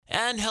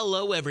And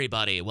hello,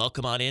 everybody.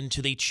 Welcome on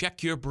into the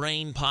Check Your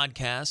Brain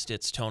podcast.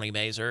 It's Tony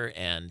Mazur,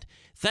 and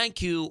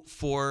thank you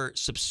for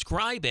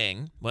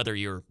subscribing, whether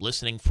you're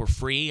listening for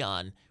free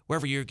on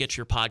wherever you get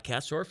your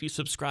podcasts, or if you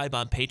subscribe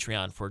on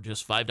Patreon for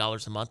just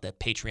 $5 a month at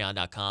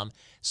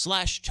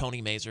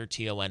patreon.com/Tony Mazur,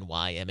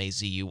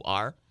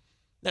 TonyMazur.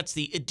 That's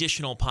the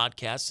additional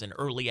podcasts and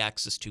early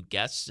access to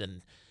guests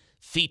and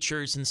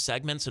features and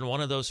segments. And one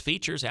of those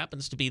features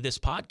happens to be this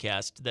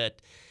podcast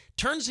that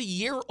turns a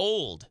year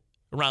old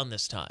around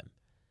this time.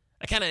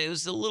 It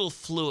was a little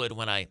fluid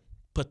when I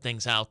put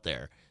things out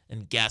there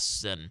and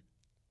guests and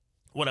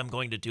what I'm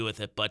going to do with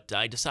it, but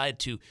I decided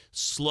to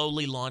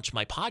slowly launch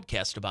my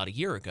podcast about a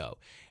year ago.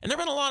 And there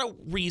have been a lot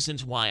of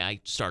reasons why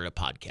I started a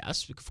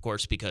podcast, of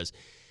course, because,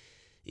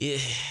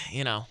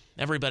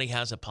 everybody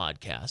has a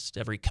podcast.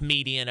 Every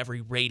comedian,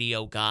 every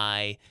radio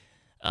guy,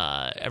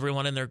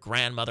 everyone and their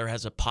grandmother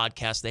has a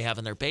podcast they have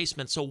in their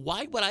basement. So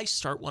why would I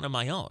start one of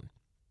my own?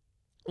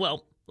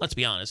 Well, let's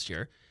be honest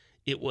here.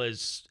 It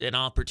was an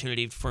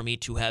opportunity for me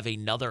to have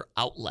another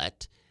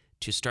outlet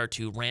to start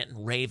to rant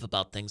and rave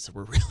about things that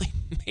were really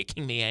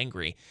making me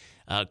angry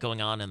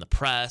going on in the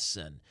press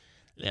and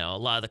a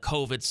lot of the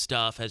COVID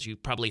stuff, as you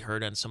probably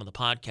heard on some of the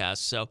podcasts.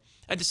 So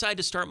I decided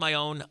to start my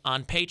own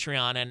on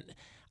Patreon, and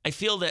I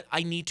feel that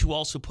I need to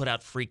also put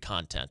out free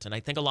content. And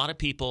I think a lot of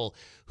people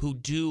who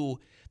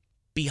do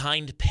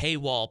behind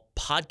paywall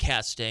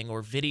podcasting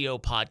or video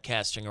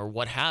podcasting or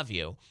what have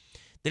you,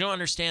 they don't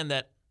understand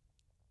that.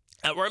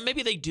 Or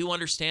maybe they do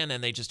understand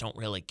and they just don't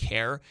really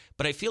care.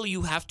 But I feel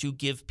you have to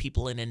give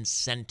people an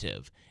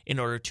incentive in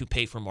order to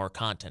pay for more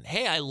content.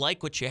 Hey, I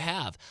like what you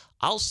have.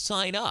 I'll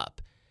sign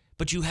up.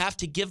 But you have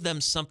to give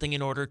them something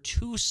in order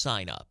to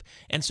sign up.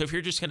 And so if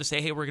you're just going to say,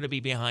 hey, we're going to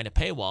be behind a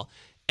paywall,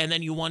 and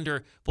then you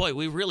wonder, boy,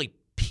 we really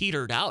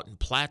petered out and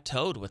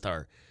plateaued with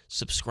our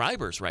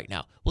subscribers right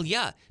now. Well,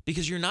 yeah,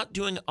 because you're not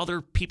doing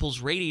other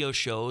people's radio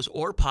shows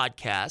or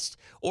podcasts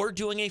or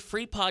doing a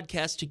free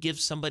podcast to give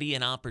somebody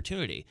an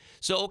opportunity.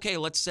 So, okay,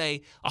 let's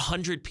say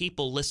 100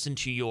 people listen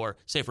to your,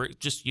 say for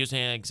just using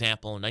an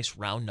example, a nice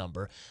round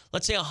number,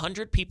 let's say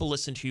 100 people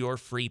listen to your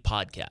free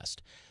podcast.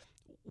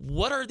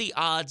 What are the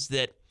odds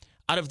that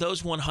out of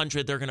those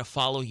 100, they're going to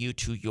follow you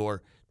to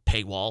your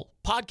paywall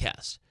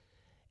podcast?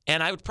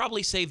 And I would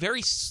probably say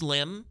very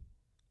slim,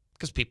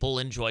 because people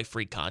enjoy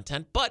free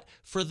content. But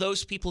for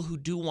those people who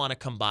do want to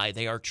come by,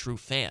 they are true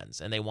fans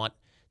and they want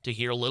to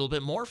hear a little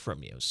bit more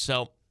from you.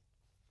 So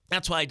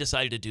that's why I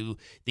decided to do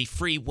the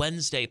free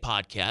Wednesday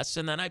podcast.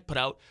 And then I put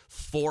out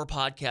 4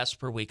 podcasts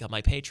per week on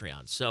my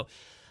Patreon. So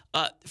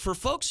for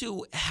folks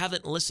who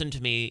haven't listened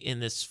to me in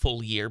this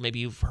full year, maybe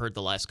you've heard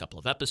the last couple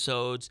of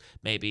episodes,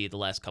 maybe the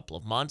last couple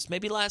of months,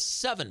 maybe last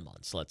 7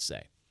 months, let's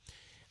say.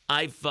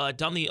 I've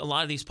done a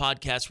lot of these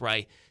podcasts where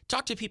I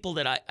talk to people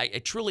that I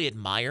truly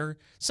admire.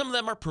 Some of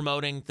them are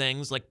promoting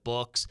things like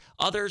books.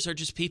 Others are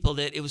just people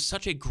that it was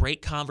such a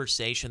great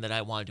conversation that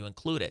I wanted to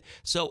include it.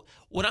 So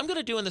what I'm going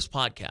to do in this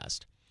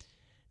podcast,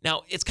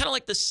 now it's kind of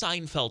like the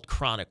Seinfeld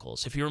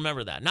Chronicles, if you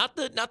remember that. Not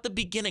the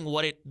beginning,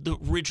 the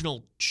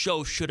original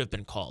show should have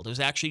been called. It was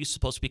actually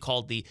supposed to be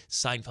called the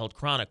Seinfeld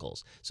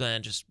Chronicles. So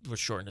then just was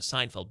shortened to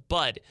Seinfeld.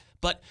 But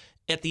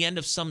at the end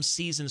of some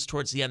seasons,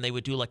 towards the end, they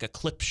would do like a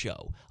clip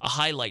show, a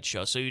highlight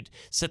show. So you'd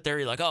sit there,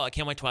 you're like, oh, I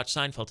can't wait to watch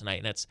Seinfeld tonight.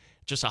 And it's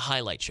just a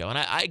highlight show. And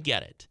I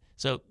get it.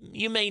 So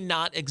you may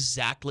not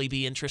exactly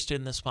be interested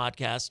in this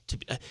podcast.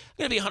 I'm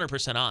going to be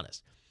 100%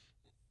 honest.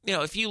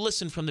 If you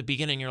listen from the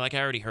beginning, you're like, I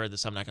already heard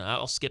this.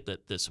 I'll skip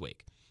it this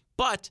week.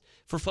 But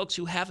for folks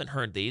who haven't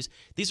heard these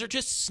are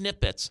just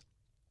snippets,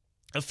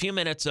 a few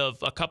minutes of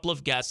a couple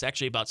of guests,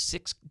 actually about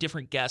 6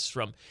 different guests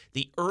from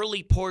the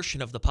early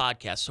portion of the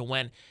podcast. So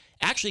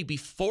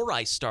before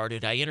I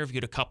started, I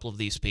interviewed a couple of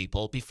these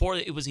people before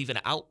it was even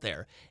out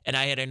there. And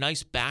I had a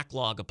nice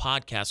backlog of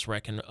podcasts where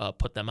I can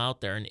put them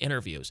out there in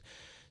interviews.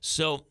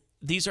 So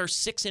these are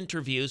 6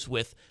 interviews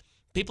with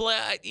people,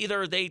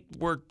 either they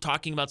were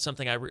talking about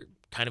something I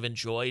kind of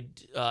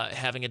enjoyed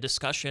having a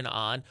discussion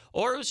on,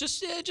 or it was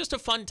just a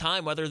fun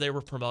time, whether they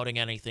were promoting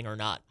anything or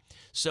not.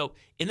 So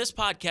in this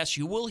podcast,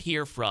 you will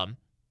hear from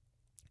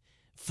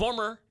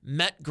former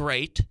Met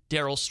great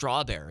Darryl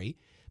Strawberry,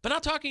 but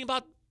not talking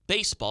about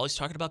baseball. He's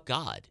talking about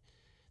God.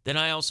 Then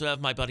I also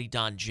have my buddy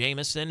Don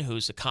Jameson,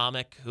 who's a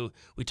comic who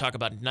we talk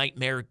about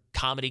nightmare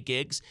comedy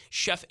gigs.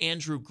 Chef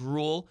Andrew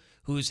Gruel,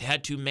 who's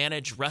had to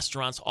manage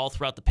restaurants all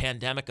throughout the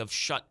pandemic of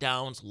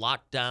shutdowns,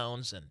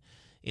 lockdowns, and,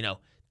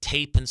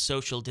 tape and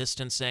social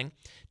distancing.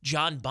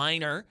 John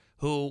Biner,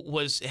 who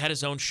had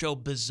his own show,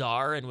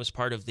 Bizarre, and was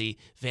part of the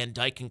Van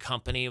Dyke and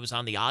Company. It was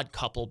on The Odd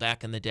Couple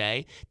back in the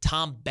day.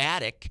 Tom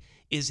Baddick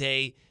is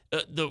the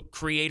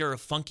creator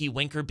of Funky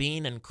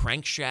Winkerbean and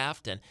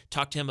Crankshaft, and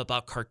talked to him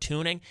about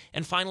cartooning.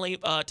 And finally,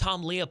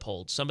 Tom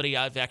Leopold, somebody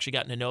I've actually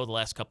gotten to know the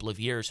last couple of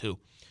years, who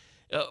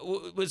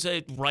was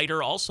a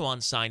writer also on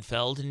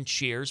Seinfeld and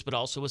Cheers, but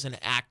also was an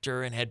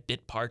actor and had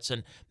bit parts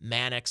in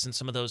Mannix and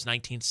some of those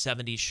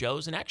 1970s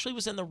shows, and actually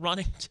was in the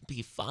running to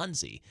be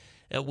Fonzie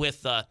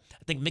with, I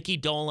think, Mickey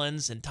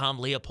Dolenz and Tom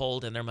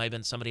Leopold, and there might have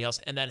been somebody else,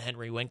 and then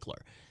Henry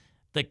Winkler.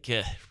 I think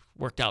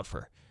worked out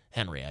for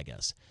Henry, I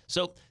guess.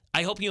 So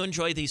I hope you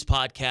enjoy these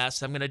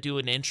podcasts. I'm going to do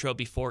an intro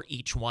before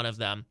each one of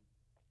them.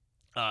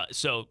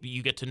 So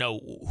you get to know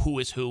who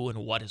is who and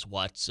what is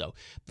what. So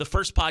the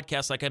first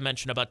podcast, like I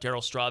mentioned about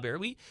Darryl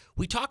Strawberry,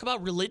 we talk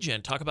about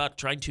religion, talk about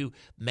trying to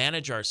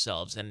manage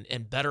ourselves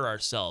and better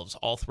ourselves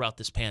all throughout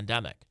this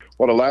pandemic.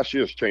 Well, the last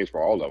year has changed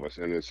for all of us,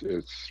 and it's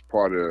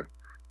part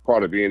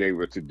of being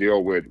able to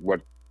deal with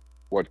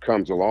what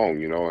comes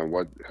along, and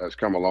what has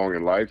come along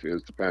in life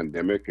is the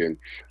pandemic, and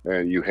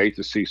you hate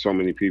to see so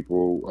many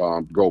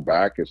people go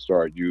back and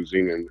start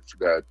using and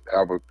that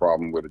have a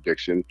problem with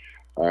addiction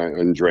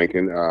and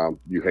drinking.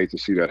 You hate to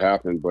see that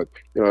happen, but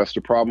that's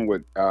the problem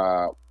with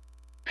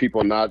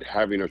people not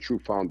having a true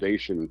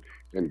foundation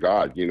in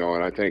God.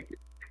 And I think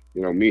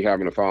me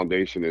having a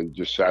foundation and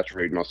just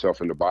saturating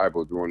myself in the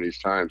Bible during these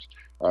times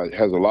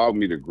has allowed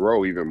me to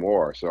grow even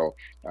more. So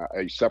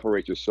you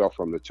separate yourself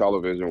from the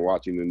television,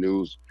 watching the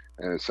news,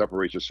 and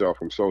separate yourself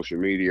from social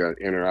media and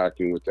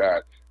interacting with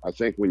that. I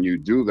think when you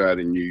do that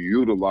and you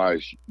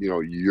utilize,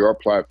 your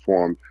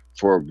platform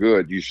for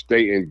good, you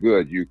stay in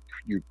good. You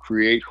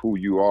create who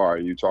you are,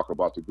 and you talk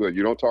about the good.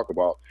 You don't talk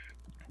about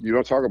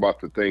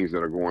the things that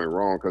are going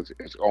wrong, because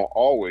it's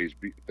always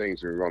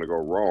things that are going to go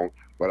wrong.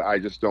 But I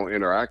just don't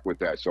interact with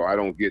that, so I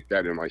don't get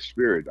that in my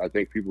spirit. I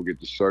think people get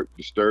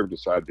disturbed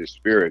inside their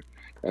spirit,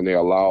 and they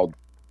allow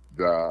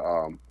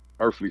the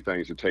earthly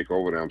things to take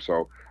over them.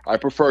 So I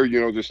prefer,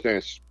 just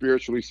staying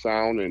spiritually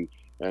sound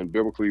and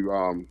biblically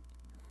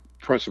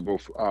principle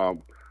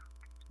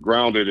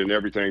grounded in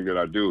everything that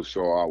I do.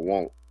 So I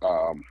won't,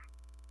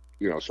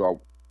 so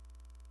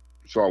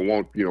I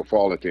won't,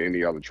 fall into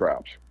any other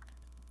traps.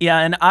 Yeah,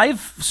 and I've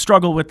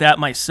struggled with that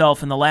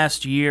myself in the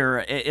last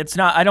year. It's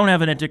not, I don't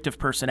have an addictive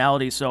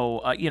personality,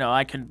 so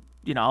I can,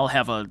 I'll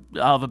have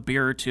a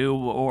beer or two,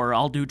 or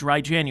I'll do dry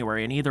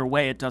January, and either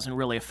way it doesn't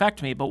really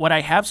affect me. But what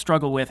I have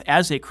struggled with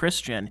as a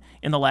Christian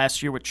in the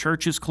last year, with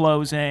churches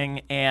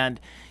closing, and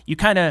you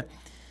kind of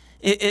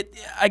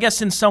I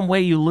guess in some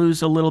way you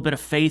lose a little bit of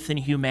faith in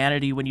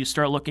humanity when you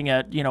start looking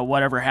at,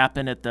 whatever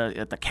happened at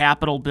the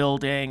Capitol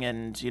building,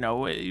 and,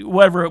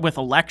 whatever with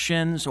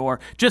elections, or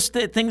just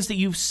the things that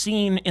you've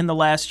seen in the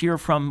last year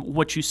from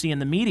what you see in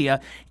the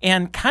media.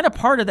 And kind of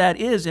part of that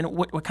is, and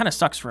what kind of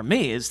sucks for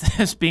me is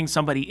this, being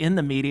somebody in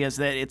the media, is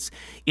that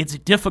it's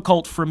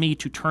difficult for me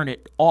to turn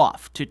it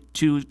off,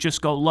 to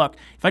just go, look,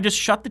 if I just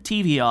shut the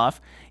TV off,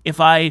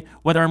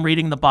 whether I'm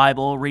reading the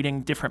Bible,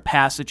 reading different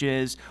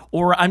passages,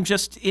 or I'm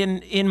just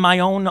in my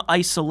own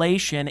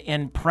isolation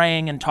and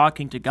praying and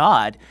talking to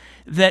God,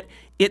 that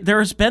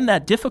there's been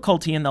that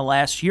difficulty in the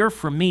last year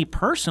for me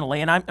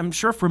personally, and I'm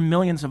sure for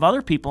millions of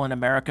other people in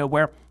America,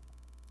 where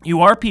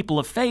you are people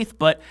of faith,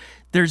 but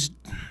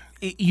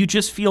you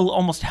just feel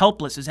almost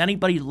helpless. Is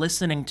anybody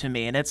listening to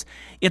me? And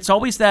it's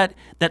always that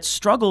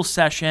struggle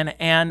session.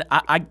 And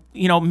I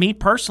me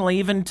personally,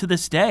 even to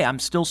this day, I'm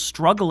still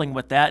struggling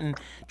with that and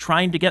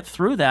trying to get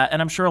through that.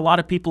 And I'm sure a lot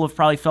of people have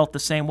probably felt the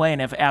same way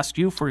and have asked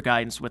you for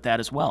guidance with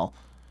that as well.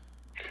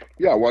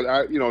 Yeah,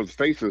 well,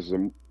 faith is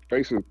the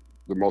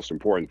most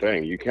important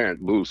thing. You can't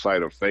lose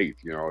sight of faith.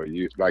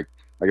 Like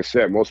I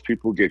said, most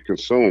people get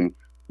consumed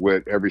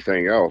with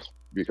everything else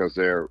because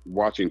they're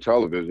watching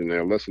television,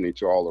 they're listening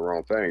to all the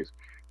wrong things.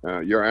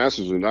 Your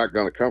answers are not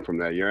going to come from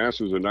that. Your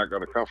answers are not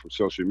going to come from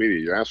social media.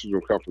 Your answers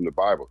will come from the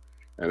Bible.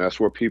 And that's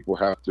where people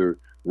have to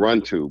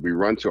run to. We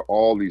run to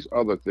all these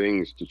other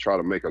things to try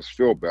to make us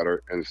feel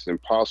better, and it's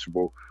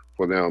impossible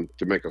for them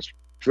to make us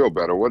feel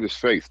better. What is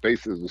faith?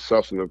 Faith is the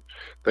substance of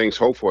things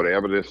hoped for, the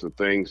evidence of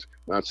things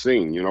not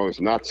seen.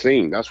 It's not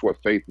seen. That's what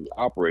faith is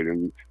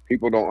operating.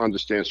 People don't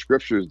understand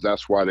scriptures.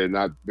 That's why they're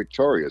not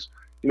victorious.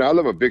 I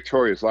live a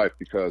victorious life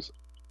because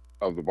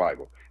of the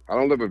Bible. I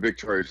don't live a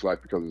victorious life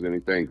because there's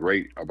anything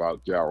great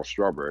about Darryl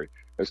Strawberry.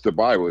 It's the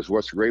Bible. It's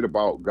what's great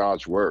about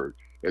God's word.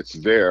 It's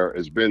there.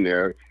 It's been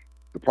there.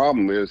 The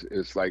problem is,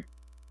 it's like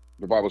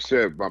the Bible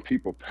said, my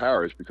people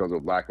perish because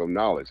of lack of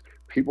knowledge.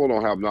 People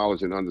don't have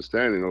knowledge and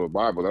understanding of the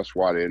Bible. That's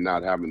why they're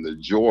not having the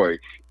joy,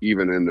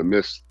 even in the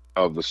midst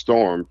of the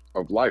storm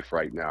of life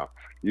right now.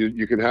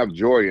 You can have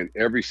joy in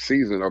every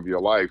season of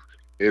your life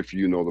if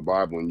you know the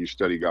Bible and you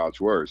study God's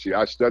word. See,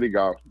 I study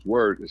God's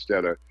word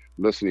instead of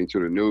listening to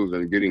the news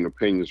and getting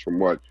opinions from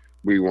what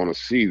we want to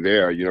see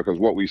there, because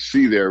what we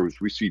see there is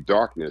we see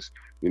darkness.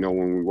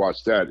 When we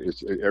watch that,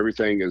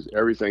 everything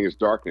is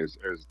darkness.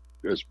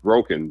 It's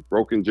broken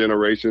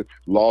generation,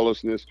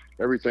 lawlessness,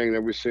 everything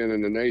that we're seeing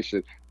in the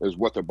nation is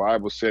what the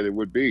Bible said it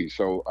would be.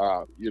 So,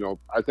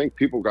 I think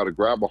people got to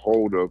grab a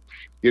hold of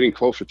getting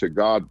closer to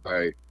God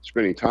by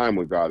spending time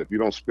with God. If you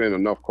don't spend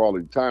enough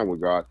quality time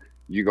with God,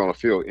 you're going to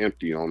feel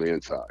empty on the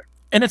inside.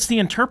 And it's the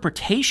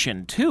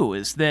interpretation too,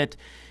 is that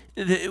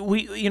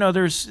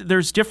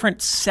there's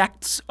different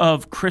sects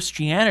of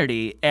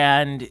Christianity,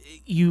 and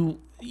you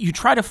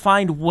try to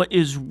find what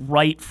is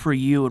right for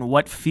you and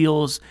what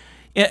feels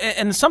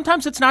And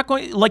sometimes it's not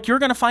going, like, you're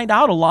going to find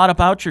out a lot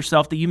about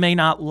yourself that you may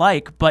not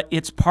like, but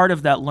it's part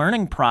of that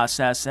learning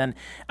process. And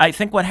I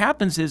think what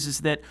happens is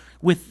that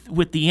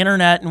with the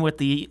internet and with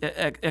the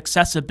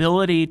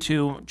accessibility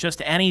to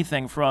just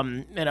anything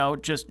from,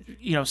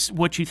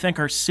 what you think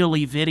are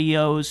silly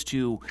videos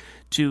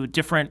to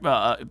different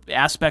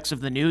aspects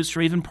of the news,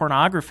 or even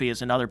pornography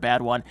is another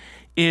bad one,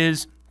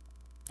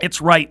 it's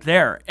right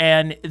there.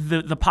 And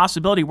the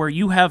possibility where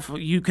you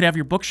could have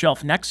your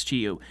bookshelf next to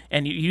you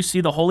and you see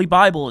the Holy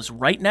Bible is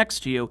right next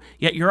to you,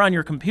 yet you're on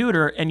your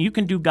computer and you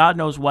can do God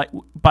knows what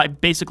by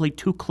basically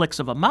 2 clicks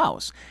of a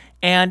mouse.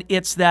 And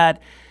it's that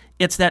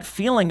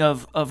feeling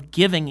of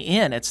giving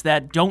in. It's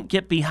that don't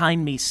get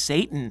behind me,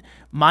 Satan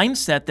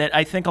mindset that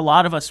I think a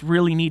lot of us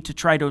really need to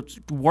try to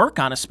work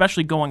on,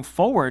 especially going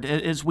forward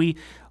as we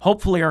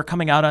hopefully are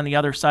coming out on the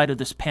other side of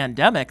this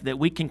pandemic, that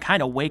we can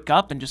kind of wake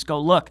up and just go,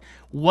 look,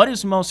 what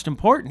is most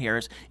important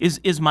here?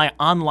 Is my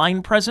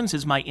online presence?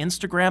 Is my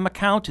Instagram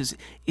account?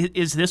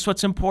 Is this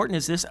what's important?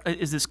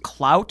 Is this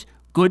clout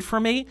good for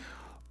me?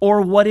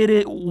 Or what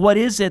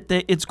is it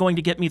that it's going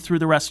to get me through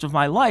the rest of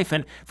my life?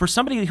 And for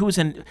somebody who is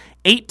an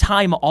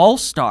 8-time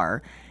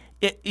All-Star,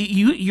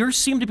 you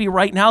seem to be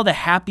right now the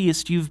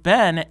happiest you've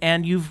been,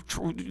 and you've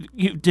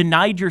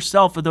denied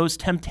yourself of those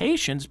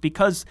temptations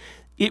because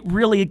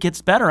it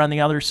gets better on the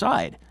other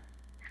side.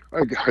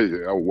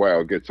 Oh,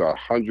 wow, it gets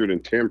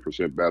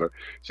 110% better.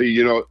 See,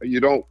 you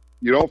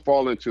don't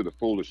fall into the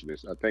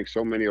foolishness. I think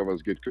so many of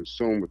us get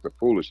consumed with the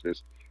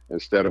foolishness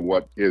instead of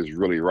what is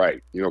really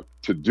right.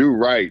 To do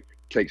right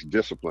takes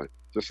discipline.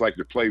 Just like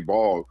to play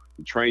ball,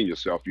 to train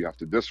yourself, you have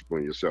to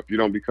discipline yourself. You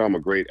don't become a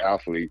great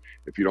athlete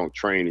if you don't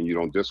train and you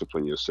don't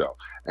discipline yourself.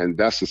 And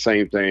that's the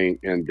same thing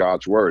in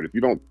God's word. If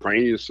you don't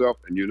train yourself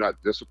and you're not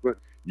disciplined,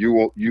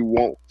 you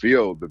won't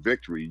feel the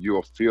victory.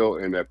 You'll feel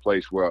in that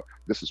place where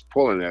this is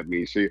pulling at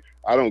me. See,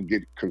 I don't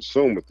get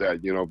consumed with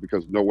that,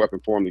 because no weapon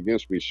formed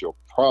against me shall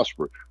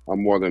prosper.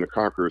 I'm more than a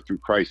conqueror through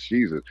Christ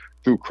Jesus.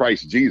 Through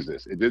Christ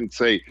Jesus. It didn't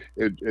say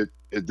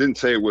it didn't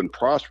say it wouldn't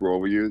prosper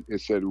over you.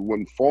 It said it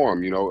wouldn't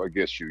form,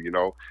 against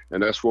you,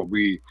 and that's what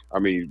we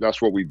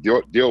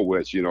deal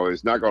with.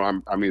 It's not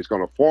going to, it's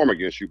going to form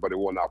against you, but it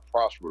will not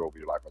prosper over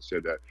your life. I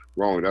said that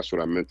wrong. That's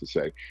what I meant to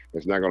say.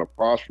 It's not going to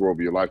prosper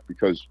over your life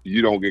because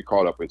you don't get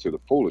caught up into the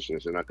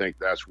foolishness. And I think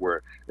that's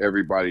where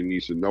everybody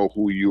needs to know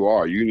who you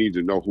are. You need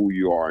to know who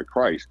you are in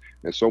Christ.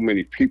 And so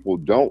many people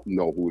don't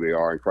know who they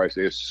are in Christ.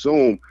 They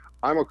assume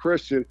I'm a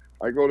Christian.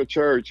 I go to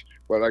church,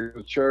 but I go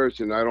to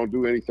church and I don't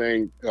do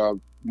anything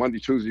Monday,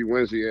 Tuesday,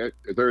 Wednesday,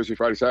 Thursday,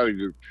 Friday,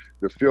 Saturday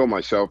to feel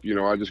myself.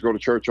 I just go to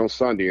church on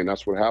Sunday, and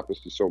that's what happens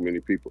to so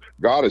many people.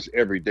 God is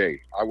every day.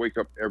 I wake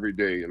up every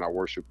day and I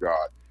worship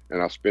God,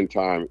 and I spend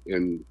time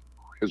in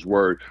His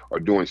Word or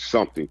doing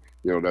something,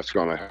 that's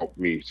going to help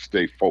me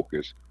stay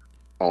focused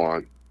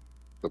on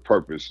the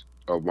purpose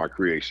of my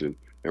creation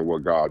and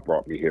what God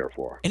brought me here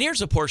for. And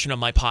here's a portion of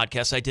my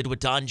podcast I did with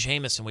Don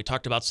Jamieson. We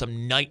talked about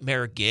some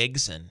nightmare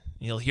gigs, and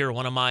you'll hear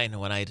one of mine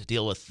when I had to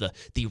deal with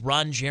the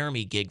Ron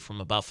Jeremy gig from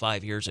about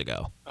 5 years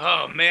ago.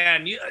 Oh,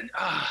 man.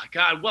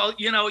 God. Well,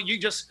 you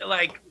just,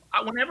 like,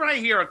 whenever I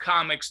hear a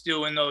comics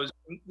doing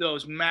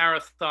those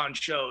marathon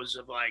shows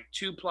of, like,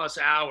 2+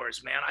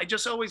 hours, man, I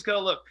just always go,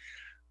 look,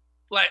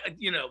 like,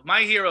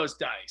 my hero's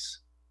Dice,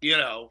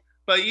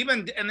 But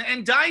even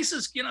and Dice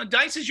is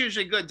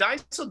usually good.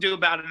 Dice will do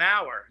about an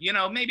hour,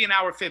 maybe an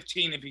hour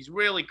 15 if he's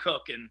really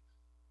cooking,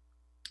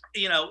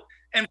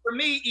 And for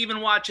me, even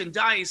watching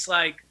Dice,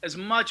 like, as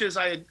much as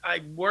I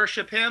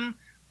worship him,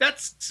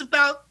 that's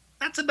about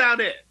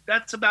it.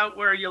 That's about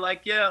where you're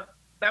like, yeah,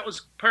 that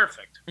was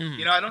perfect.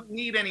 Mm-hmm. I don't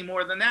need any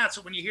more than that.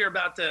 So when you hear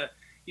about the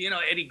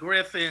Eddie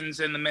Griffins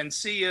and the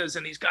Mencias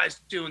and these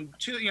guys doing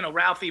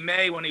Ralphie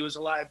May when he was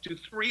alive, do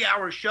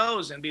 3-hour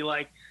shows and be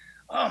like,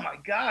 oh my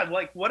God,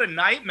 like, what a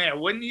nightmare.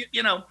 Wouldn't you,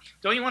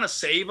 don't you want to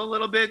save a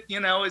little bit?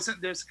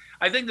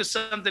 I think there's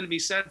something to be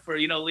said for,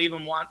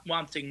 leaving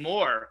wanting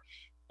more.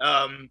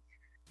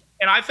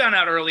 And I found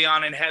out early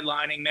on in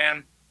headlining,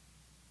 man,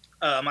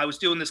 I was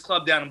doing this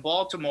club down in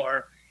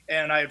Baltimore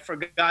and I had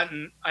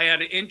forgotten, I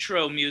had an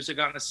intro music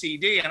on a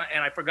CD and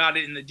I forgot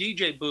it in the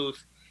DJ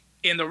booth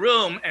in the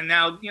room. And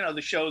now,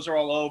 the shows are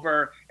all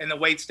over and the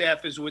wait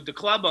staff is with the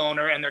club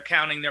owner and they're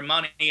counting their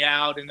money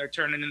out and they're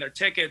turning in their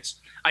tickets.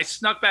 I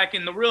snuck back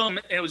in the room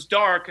and it was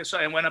dark. So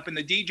I went up in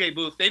the DJ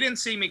booth. They didn't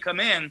see me come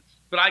in,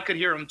 but I could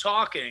hear them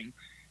talking.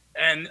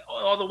 And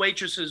all the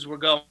waitresses were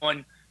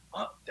going,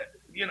 oh,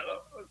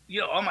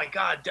 oh my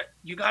God,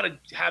 you got to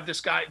have this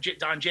guy,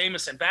 Don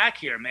Jamieson, back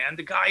here, man.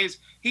 The guy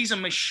he's a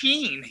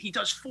machine. He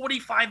does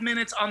 45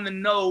 minutes on the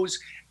nose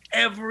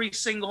every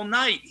single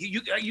night.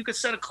 You could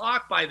set a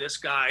clock by this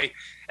guy.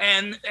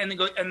 And then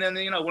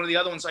one of the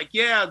other ones like,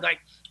 yeah, like,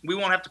 we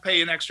won't have to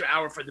pay an extra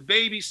hour for the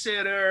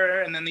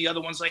babysitter. And then the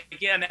other one's like,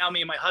 yeah, now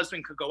me and my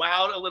husband could go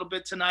out a little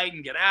bit tonight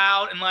and get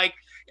out. And like,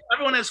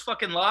 everyone has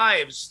fucking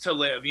lives to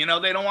live. They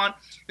don't want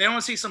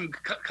to see some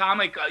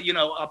comic,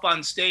 up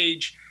on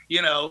stage,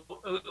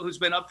 who's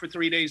been up for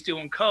 3 days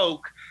doing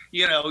coke,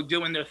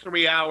 doing their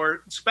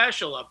 3-hour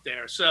special up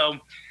there. So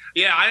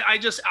Yeah, I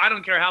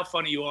don't care how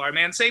funny you are,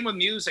 man. Same with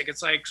music.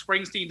 It's like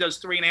Springsteen does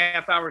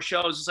 3.5-hour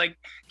shows. It's like,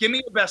 give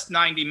me the best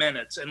 90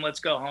 minutes and let's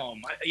go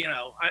home.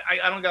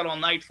 I don't got all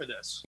night for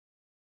this.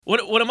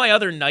 One of my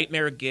other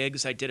nightmare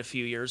gigs I did a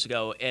few years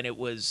ago, and it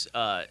was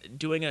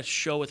doing a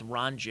show with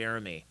Ron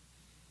Jeremy.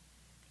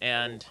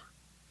 And,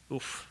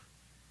 oof.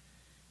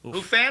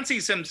 Who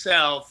fancies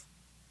himself,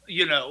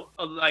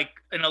 like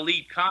an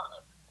elite comic.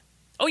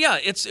 Oh, yeah.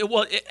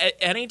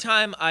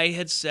 Anytime I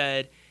had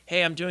said,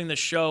 hey, I'm doing the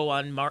show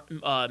on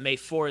May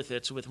 4th,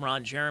 it's with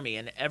Ron Jeremy,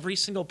 and every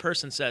single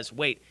person says,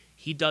 wait,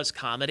 he does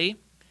comedy?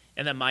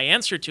 And then my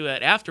answer to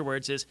it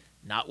afterwards is,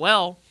 not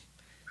well.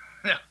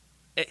 Yeah.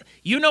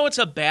 It's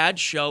a bad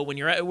show when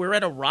we're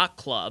at a rock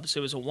club, so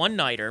it was a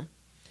one-nighter.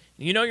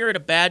 You're at a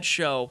bad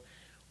show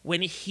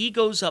when he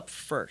goes up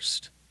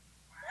first.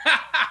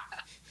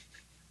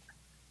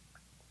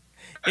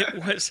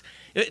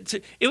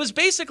 It was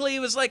basically, it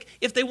was like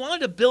if they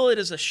wanted to bill it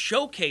as a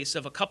showcase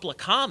of a couple of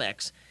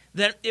comics,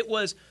 then it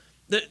was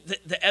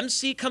the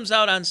MC comes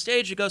out on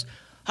stage. He goes,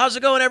 how's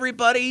it going,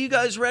 everybody? You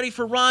guys ready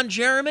for Ron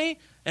Jeremy?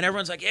 And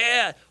everyone's like,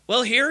 yeah,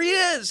 well, here he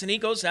is. And he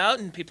goes out,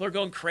 and people are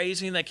going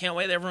crazy, and they can't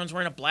wait. Everyone's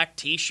wearing a black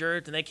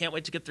T-shirt, and they can't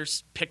wait to get their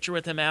picture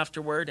with him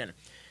afterward. And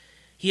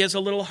he has a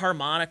little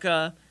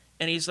harmonica,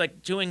 and he's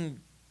like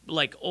doing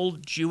like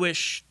old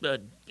Jewish,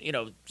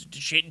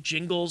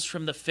 jingles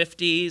from the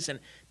 50s and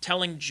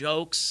telling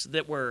jokes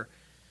that were,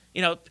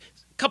 a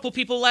couple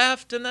people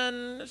laughed, and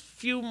then a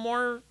few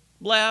more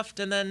laughed,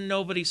 and then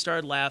nobody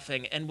started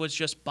laughing and was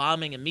just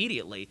bombing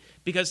immediately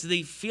because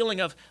the feeling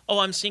of, oh,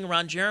 I'm seeing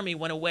Ron Jeremy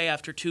went away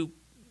after 2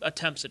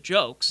 attempts at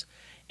jokes.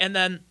 And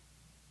then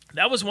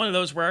that was one of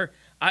those where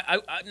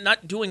I'm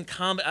not doing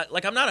comedy.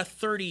 Like, I'm not a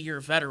 30-year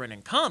veteran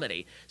in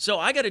comedy, so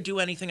I got to do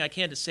anything I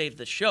can to save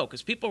the show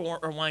because people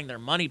are wanting their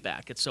money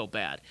back. It's so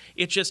bad.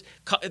 It's just,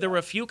 there were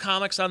a few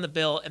comics on the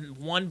bill, and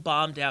one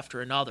bombed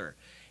after another.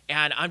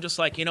 And I'm just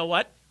like, you know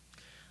what?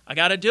 I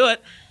got to do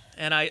it.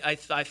 And I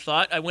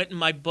thought, I went in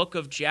my book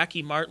of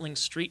Jackie Martling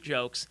street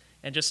jokes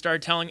and just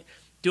started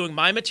doing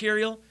my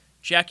material,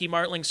 Jackie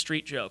Martling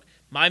street joke.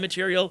 My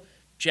material,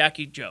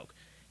 Jackie joke.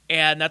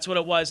 And that's what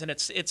it was. And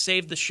it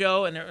saved the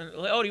show. And they're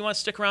like, oh, do you want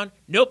to stick around?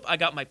 Nope. I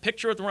got my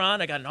picture with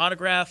Ron. I got an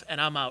autograph, and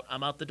I'm out.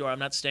 I'm out the door. I'm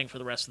not staying for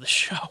the rest of the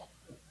show.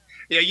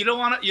 Yeah, you don't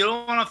want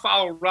to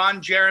follow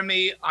Ron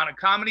Jeremy on a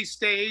comedy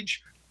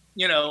stage,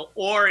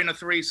 or in a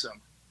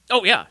threesome.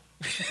 Oh, yeah.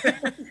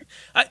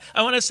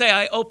 I want to say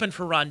I opened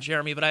for Ron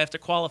Jeremy, but I have to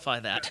qualify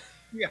that.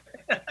 Yeah.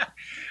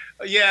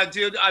 Yeah,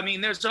 dude. I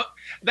mean,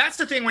 that's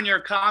the thing when you're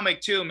a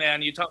comic too,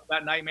 man. You talk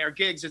about nightmare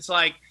gigs. It's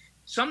like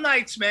some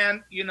nights,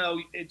 man,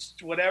 it's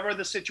whatever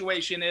the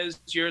situation is.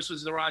 Yours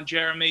was the Ron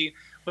Jeremy,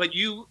 but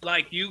you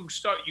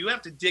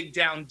have to dig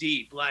down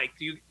deep,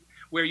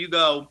 where you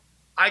go,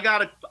 I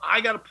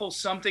gotta pull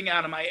something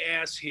out of my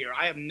ass here.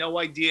 I have no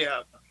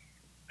idea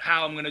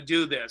how I'm gonna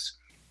do this.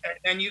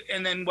 And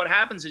then what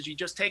happens is you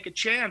just take a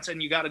chance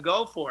and you got to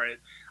go for it.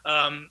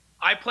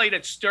 I played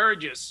at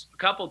Sturgis a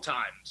couple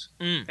times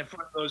in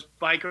front of those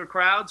biker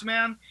crowds,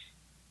 man.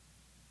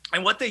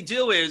 And what they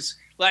do is,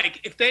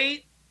 like,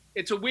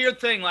 it's a weird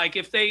thing. Like,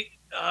 if they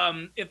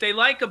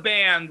like a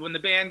band, when the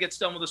band gets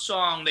done with a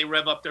song, they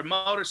rev up their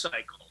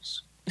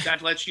motorcycles.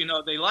 That lets you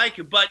know they like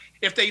you. But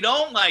if they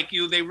don't like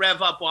you, they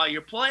rev up while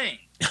you're playing.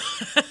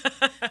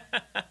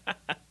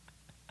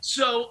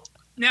 So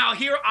now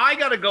here I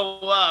got to go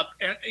up,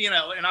 and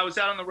I was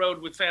out on the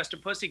road with Faster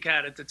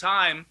Pussycat at the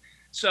time.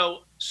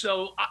 So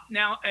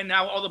now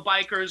all the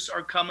bikers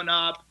are coming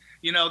up.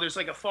 There's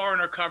like a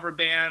Foreigner cover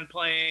band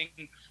playing,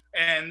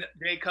 and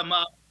they come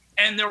up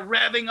and they're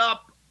revving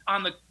up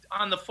on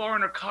the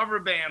Foreigner cover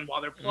band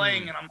while they're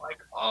playing, and I'm like,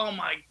 oh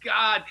my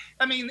God!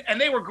 I mean,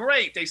 and they were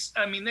great. They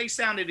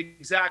sounded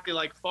exactly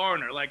like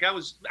Foreigner. Like, I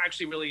was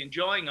actually really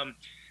enjoying them.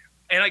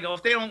 And I go,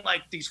 if they don't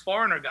like these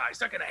Foreigner guys,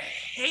 they're gonna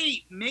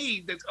hate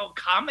me.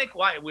 Comic?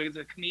 Why? We're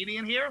the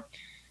comedian here.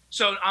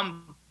 So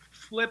I'm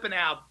flipping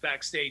out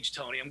backstage,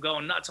 Tony. I'm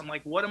going nuts. I'm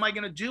like, what am I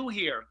gonna do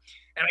here?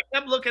 And I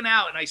kept looking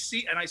out, and I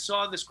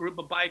saw this group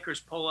of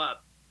bikers pull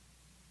up,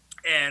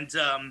 and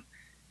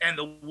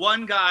the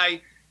one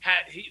guy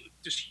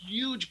this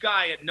huge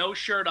guy had no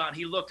shirt on.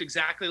 He looked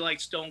exactly like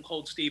Stone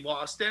Cold Steve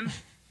Austin.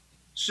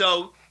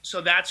 So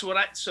that's what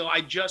I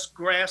just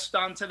grasped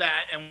onto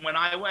that, and when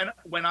I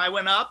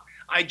went up,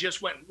 I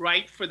just went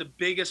right for the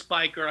biggest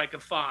biker I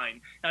could find.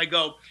 And I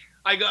go,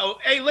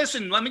 hey,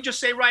 listen, let me just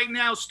say right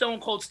now, Stone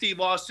Cold Steve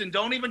Austin,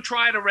 don't even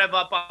try to rev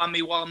up on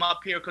me while I'm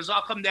up here, because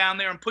I'll come down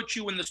there and put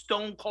you in the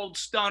Stone Cold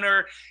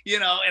Stunner,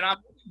 and I'm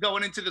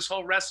going into this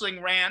whole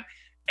wrestling rant,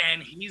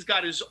 and he's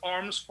got his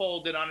arms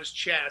folded on his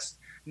chest,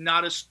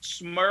 not a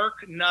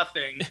smirk,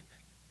 nothing.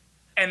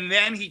 And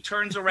then he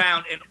turns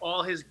around, and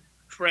all his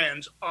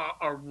friends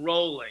are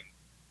rolling.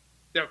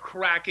 They're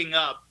cracking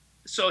up.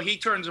 So he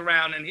turns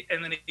around and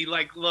then he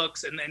like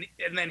looks, and then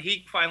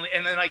he finally,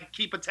 and then I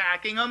keep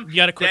attacking him. You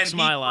got a quick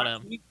smile on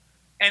him.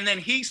 And then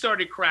he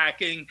started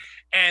cracking,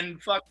 and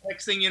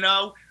next thing you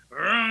know,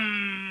 and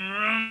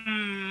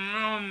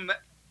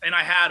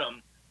I had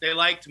him. They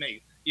liked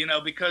me.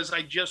 because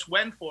I just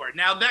went for it.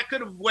 Now that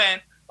could have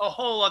went a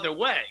whole other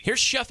way. Here's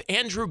Chef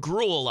Andrew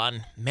Gruel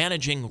on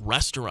managing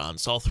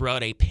restaurants all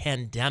throughout a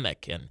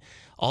pandemic and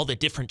all the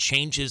different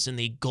changes in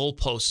the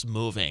goalposts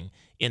moving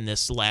in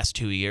this last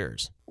 2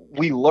 years.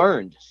 We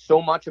learned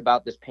so much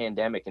about this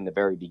pandemic in the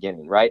very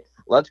beginning, right?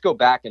 Let's go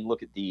back and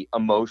look at the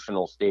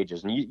emotional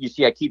stages. And you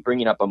see, I keep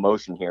bringing up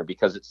emotion here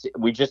because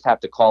we just have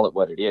to call it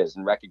what it is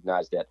and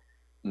recognize that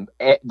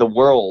the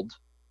world,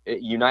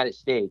 United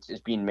States, is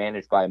being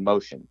managed by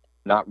emotion,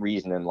 not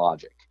reason and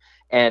logic.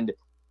 And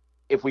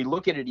if we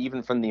look at it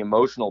even from the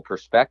emotional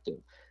perspective,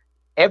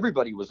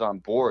 everybody was on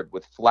board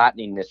with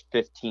flattening this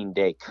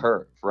 15-day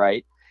curve,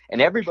 right?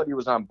 And everybody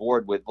was on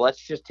board with, let's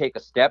just take a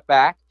step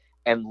back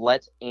and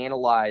let's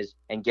analyze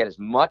and get as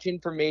much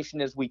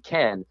information as we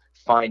can,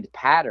 find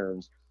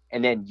patterns,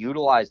 and then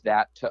utilize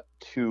that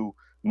to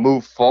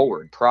move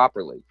forward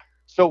properly.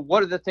 So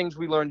what are the things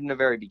we learned in the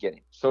very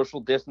beginning? Social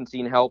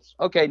distancing helps.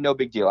 Okay, no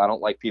big deal. I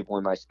don't like people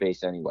in my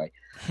space anyway.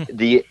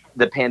 The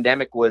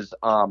pandemic was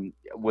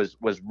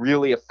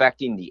really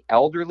affecting the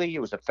elderly. It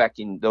was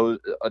affecting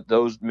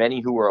those many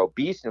who were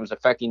obese, and it was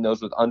affecting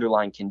those with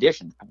underlying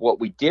conditions. But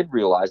what we did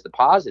realize, the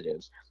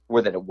positives,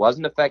 were that it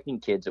wasn't affecting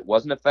kids. It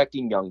wasn't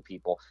affecting young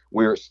people.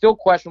 We were still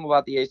questionable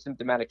about the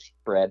asymptomatic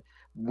spread.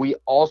 We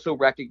also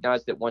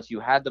recognized that once you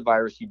had the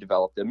virus, you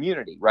developed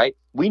immunity, right?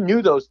 We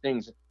knew those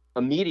things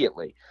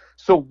immediately.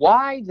 So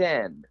why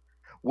then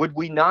would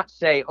we not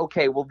say,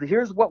 okay, well,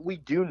 here's what we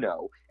do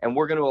know, and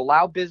we're going to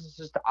allow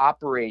businesses to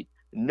operate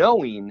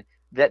knowing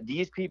that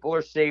these people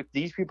are safe,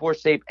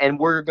 and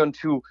we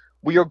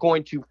are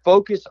going to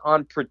focus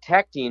on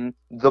protecting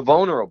the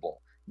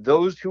vulnerable,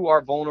 those who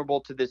are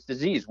vulnerable to this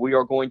disease. We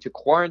are going to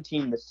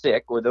quarantine the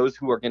sick, or those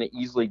who are going to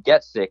easily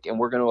get sick, and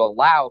we're going to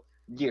allow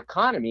the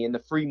economy and the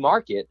free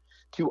market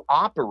to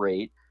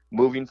operate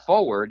moving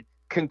forward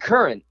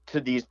concurrent to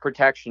these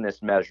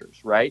protectionist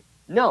measures, right?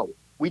 No,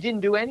 we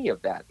didn't do any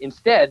of that.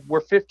 Instead,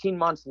 we're 15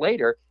 months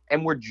later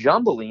and we're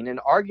jumbling and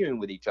arguing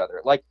with each other.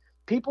 Like,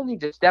 people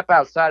need to step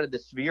outside of the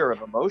sphere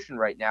of emotion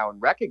right now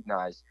and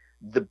recognize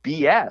the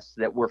BS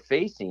that we're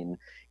facing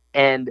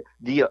and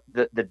the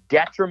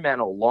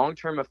detrimental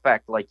long-term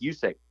effect. Like you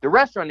say, the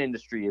restaurant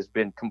industry has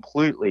been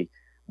completely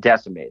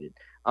decimated.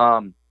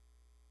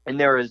 And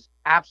there is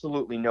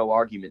absolutely no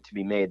argument to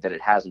be made that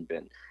it hasn't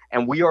been.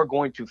 And we are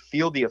going to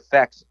feel the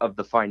effects of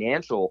the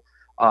financial,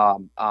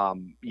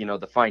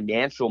 the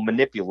financial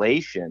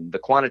manipulation, the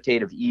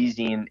quantitative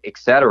easing, et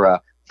cetera,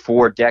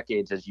 for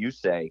decades, as you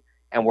say.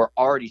 And we're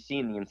already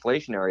seeing the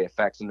inflationary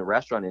effects in the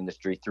restaurant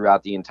industry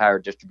throughout the entire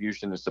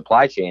distribution and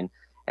supply chain,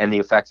 and the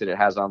effects that it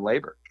has on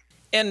labor.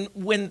 And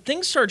when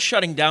things started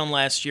shutting down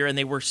last year and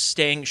they were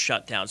staying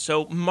shut down,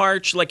 so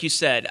March, like you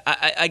said,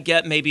 I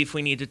get maybe if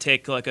we need to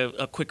take like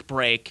a quick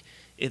break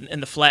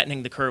in the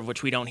flattening the curve,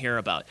 which we don't hear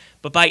about.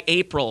 But by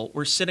April,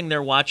 we're sitting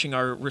there watching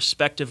our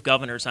respective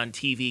governors on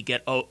TV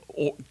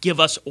give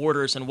us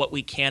orders on what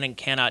we can and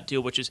cannot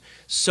do, which is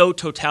so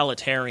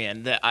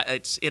totalitarian that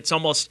it's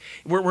almost,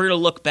 we're going to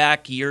look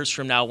back years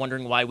from now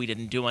wondering why we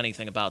didn't do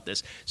anything about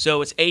this.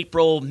 So it's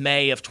April,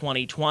 May of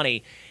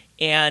 2020.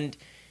 And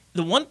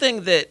the one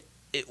thing that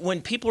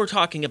when people are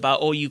talking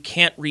about, you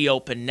can't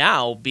reopen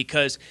now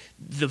because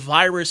the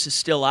virus is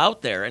still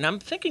out there. And I'm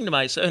thinking to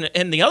myself,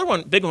 and the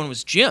other big one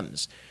was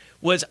gyms,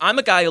 I'm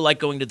a guy who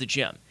liked going to the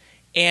gym.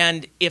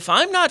 And if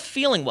I'm not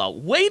feeling well,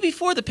 way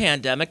before the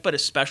pandemic, but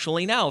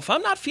especially now, if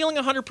I'm not feeling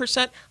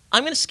 100%,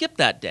 I'm going to skip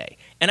that day.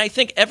 And I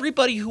think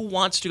everybody who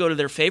wants to go to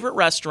their favorite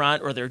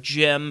restaurant or their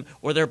gym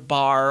or their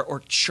bar or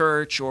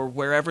church or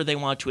wherever they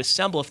want to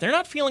assemble, if they're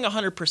not feeling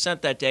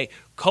 100% that day,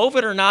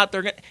 COVID or not,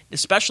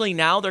 especially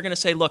now, they're going to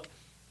say, look,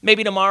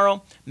 maybe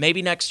tomorrow,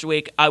 maybe next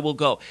week, I will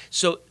go.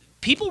 So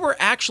people were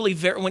actually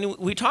when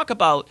we talk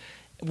about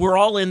we're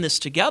all in this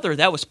together,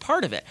 that was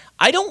part of it.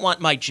 I don't want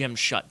my gym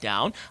shut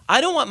down.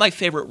 I don't want my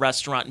favorite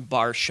restaurant and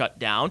bar shut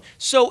down.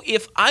 So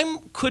if I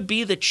could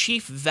be the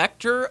chief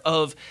vector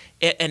of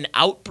an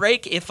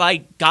outbreak, if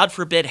I, God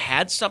forbid,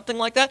 had something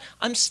like that,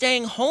 I'm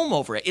staying home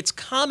over it. It's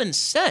common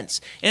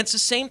sense. And it's the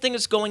same thing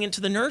as going into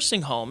the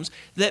nursing homes,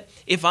 that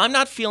if I'm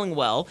not feeling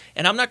well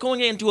and I'm not going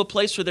into a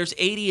place where there's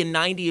 80 and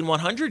 90 and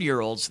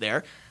 100-year-olds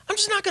there, I'm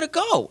just not going to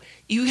go.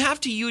 You have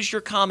to use your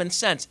common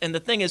sense. And the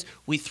thing is,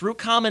 we threw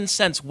common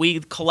sense,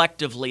 we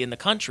collectively in the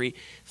country,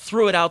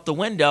 threw it out the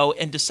window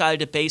and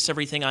decided to base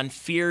everything on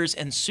fears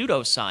and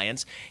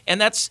pseudoscience.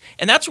 And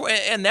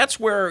that's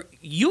where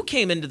you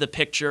came into the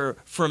picture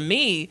for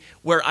me,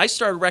 where I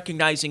started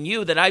recognizing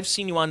you, that I've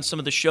seen you on some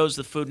of the shows,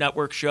 the Food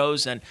Network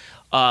shows and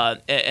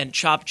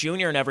Chop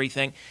Jr. and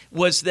everything,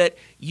 was that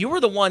you were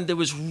the one that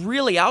was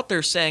really out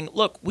there saying,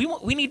 look,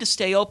 we need to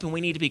stay open,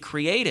 we need to be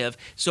creative.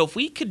 So if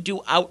we could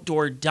do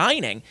outdoor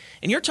dining,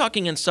 and you're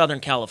talking in Southern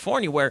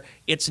California where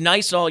it's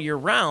nice all year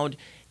round,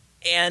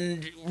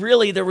 and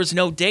really there was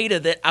no data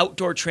that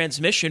outdoor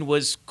transmission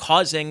was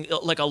causing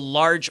like a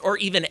large or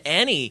even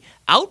any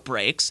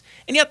outbreaks,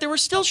 and yet they were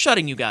still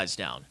shutting you guys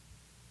down.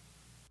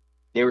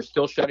 They were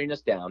still shutting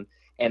us down.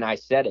 And I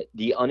said it,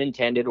 the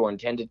unintended or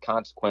intended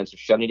consequence of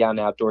shutting down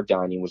outdoor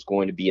dining was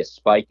going to be a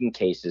spike in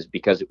cases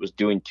because it was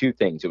doing two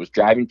things. It was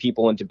driving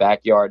people into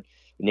backyard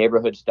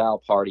neighborhood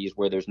style parties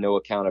where there's no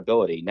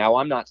accountability. Now,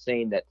 I'm not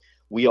saying that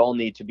we all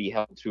need to be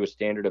held to a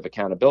standard of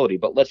accountability,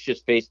 but let's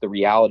just face the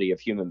reality of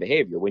human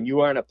behavior. When you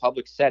are in a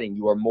public setting,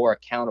 you are more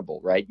accountable,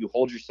 right? You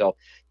hold yourself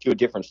to a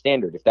different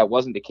standard. If that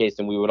wasn't the case,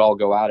 then we would all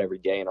go out every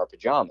day in our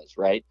pajamas,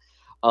 right?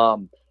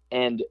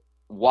 And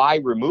why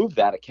remove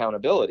that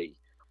accountability?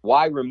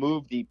 Why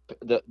remove the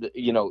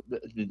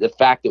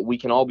fact that we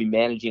can all be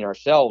managing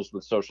ourselves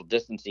with social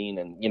distancing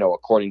and,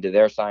 according to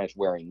their science,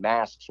 wearing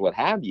masks, what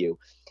have you?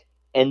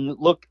 And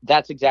look,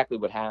 that's exactly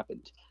what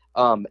happened.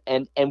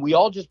 And we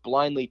all just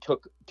blindly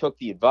took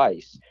the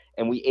advice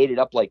and we ate it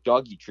up like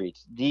doggy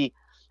treats. The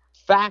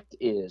fact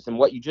is, and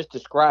what you just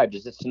described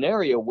is a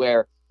scenario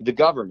where the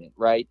government,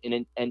 right,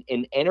 in an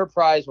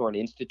enterprise or an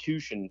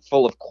institution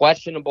full of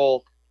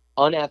questionable,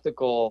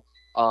 unethical,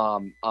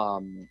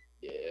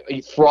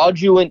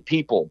 fraudulent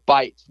people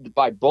by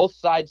both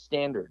sides'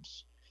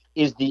 standards,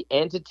 is the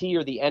entity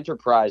or the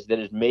enterprise that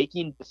is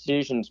making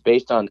decisions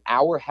based on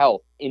our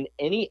health in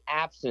any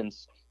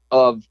absence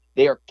of,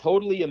 they are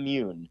totally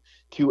immune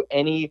to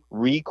any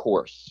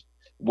recourse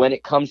when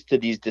it comes to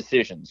these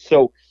decisions.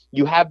 So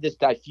you have this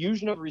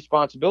diffusion of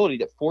responsibility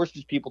that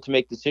forces people to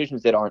make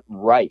decisions that aren't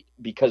right,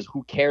 because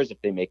who cares if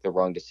they make the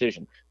wrong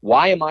decision?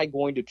 Why am I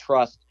going to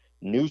trust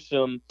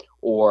Newsom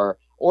or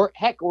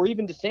heck, or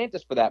even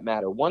DeSantis for that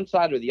matter, one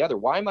side or the other?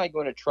 Why am I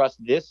going to trust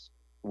this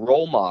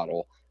role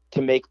model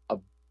to make a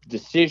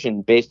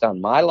decision based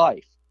on my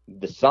life,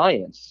 the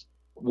science,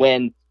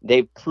 when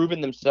they've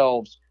proven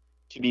themselves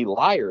to be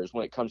liars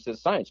when it comes to the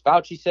science?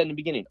 Fauci said in the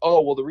beginning,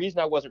 the reason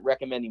I wasn't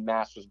recommending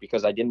masks was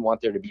because I didn't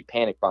want there to be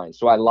panic buying,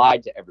 so I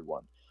lied to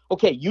everyone.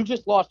 Okay, you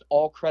just lost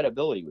all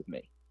credibility with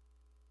me.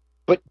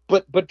 But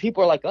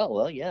people are like,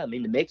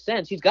 it makes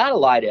sense. He's got to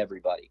lie to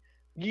everybody.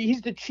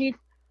 He's the chief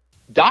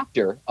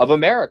doctor of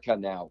America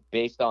now,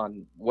 based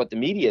on what the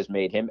media has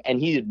made him, and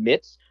he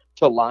admits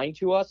to lying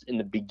to us in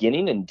the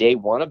beginning and day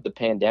one of the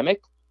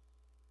pandemic.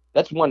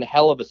 That's one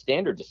hell of a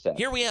standard to set.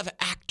 Here we have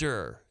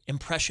actor,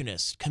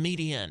 impressionist,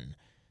 comedian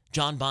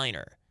John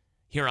Byner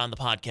here on the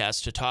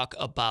podcast to talk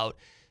about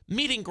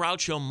meeting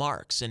Groucho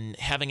Marx and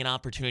having an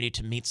opportunity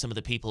to meet some of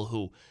the people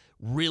who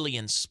really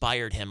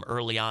inspired him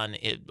early on,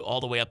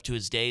 all the way up to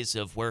his days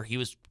of where he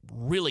was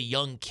really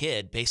young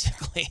kid,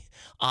 basically,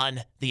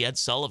 on the Ed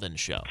Sullivan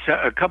Show. So,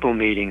 a couple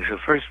meetings. The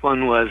first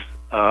one was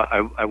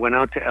I went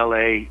out to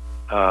L.A.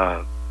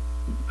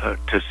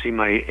 To see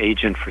my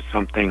agent for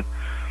something.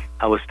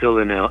 I was still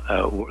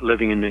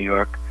living in New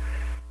York.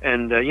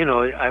 And,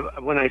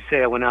 when I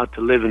say I went out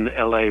to live in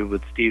L.A.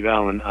 with Steve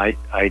Allen,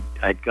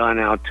 I'd gone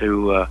out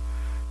to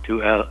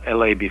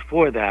L.A.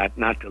 before that,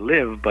 not to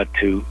live, but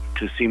to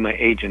see my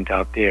agent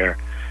out there,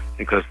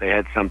 because they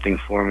had something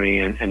for me.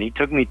 And he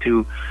took me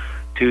to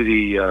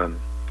the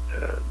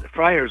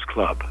Friars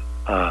Club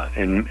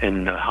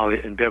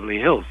in Beverly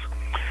Hills.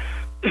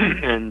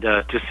 And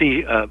to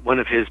see one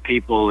of his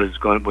people was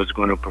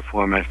going to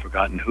perform. I'd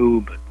forgotten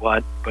who,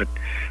 but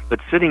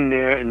sitting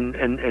there,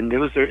 and there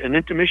was an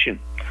intermission,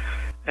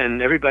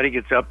 and everybody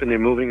gets up and they're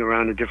moving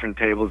around to different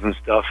tables and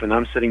stuff, and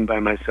I'm sitting by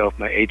myself.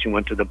 My agent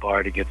went to the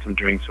bar to get some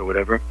drinks or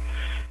whatever,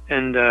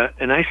 and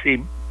I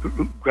see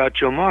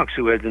Groucho Marx,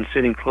 who had been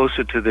sitting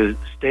closer to the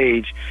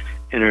stage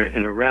in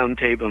a round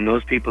table, and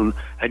those people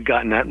had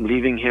gotten out and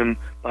leaving him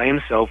by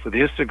himself with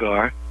his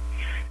cigar.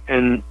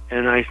 And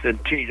I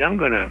said, geez, I'm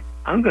gonna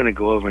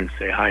go over and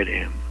say hi to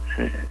him,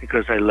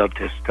 because I loved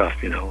his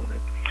stuff,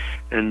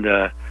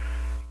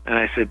 And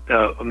I said,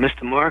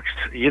 Mr. Marx,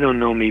 you don't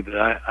know me, but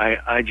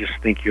I just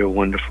think you're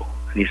wonderful.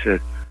 And he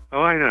said,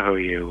 oh, I know who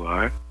you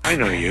are. I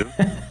know you.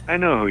 I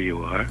know who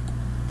you are.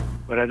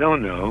 What I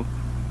don't know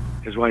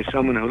is why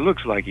someone who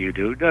looks like you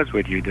do does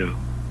what you do.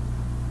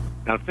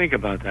 Now think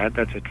about that.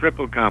 That's a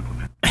triple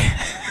compliment.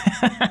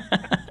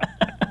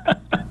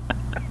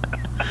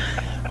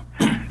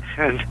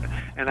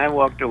 And I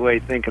walked away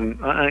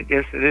thinking, I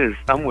guess it is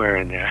somewhere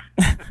in there.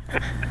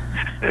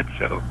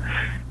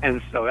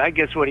 and so I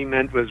guess what he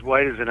meant was,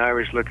 why does an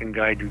Irish-looking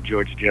guy do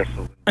George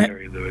Jessel and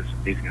Mary Lewis,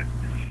 these guys?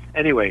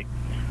 Anyway,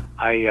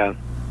 I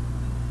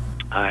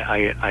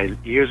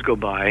years go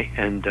by,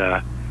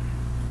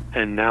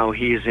 and now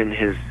he's in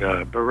his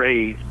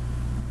beret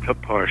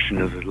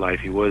portion of his life.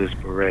 He wore this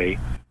beret.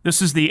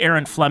 This is the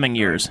Aaron Fleming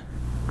years.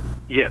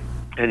 Yeah.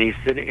 And he's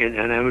sitting,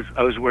 and I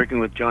was working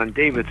with John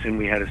Davidson.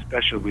 We had a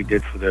special we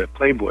did for the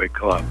Playboy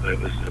Club. It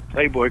was the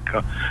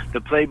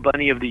Play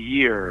Bunny of the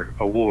Year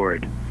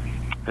award,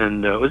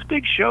 and it was a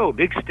big show,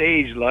 big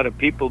stage, a lot of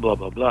people, blah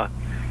blah blah.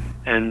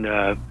 And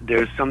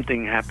there's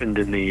something happened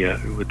in the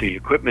with the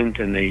equipment,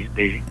 and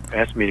they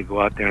asked me to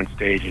go out there on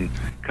stage and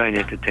kind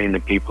of entertain the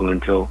people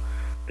until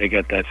they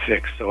got that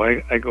fixed. So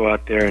I go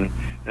out there,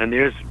 and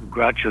there's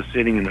Groucho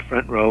sitting in the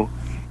front row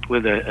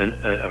with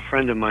a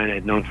friend of mine I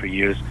had known for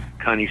years,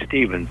 Connie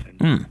Stevens,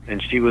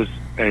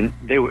 and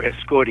they were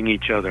escorting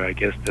each other, I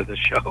guess, to the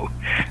show,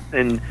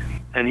 and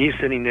he's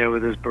sitting there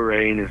with his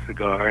beret and his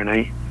cigar, and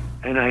I said, "Groucho, you know, I know who you are. I know who you are. What I don't know is why someone who looks like you do does what you do." Now think about that. That's a triple compliment. And I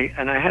and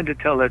I had to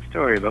tell that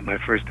story about my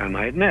first time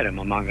I had met him,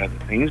 among other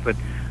things. But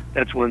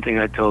that's one thing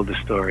I told the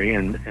story.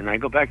 And I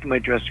go back to my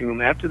dressing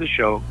room after the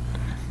show.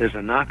 There's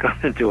a knock on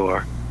the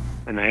door,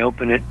 and I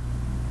open it,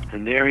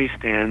 and there he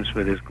stands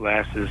with his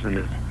glasses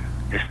and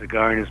his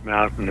cigar in his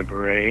mouth and the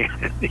beret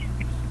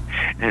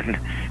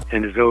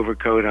and his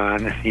overcoat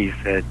on. And he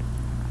said,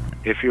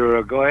 "If you were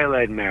a Goyle,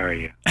 I'd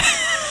marry you."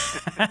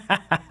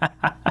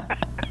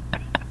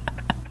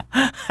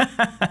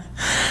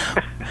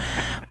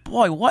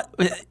 Boy, what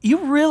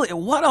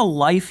a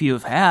life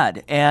you've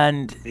had,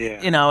 and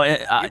Yeah. you know, You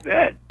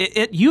bet.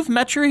 you've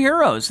met your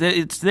heroes.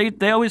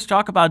 They always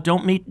talk about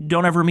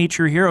don't ever meet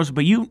your heroes,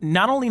 but you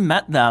not only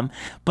met them,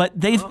 but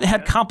they've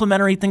had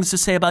complimentary things to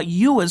say about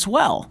you as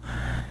well.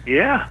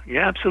 Yeah,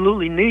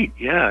 absolutely neat.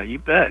 Yeah, you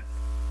bet.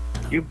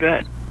 You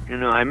bet. You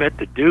know, I met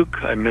the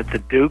Duke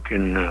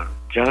and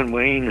John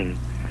Wayne and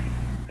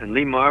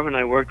Lee Marvin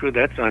I worked with.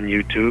 That's on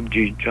YouTube.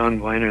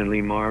 John Weiner and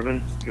Lee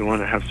Marvin. If you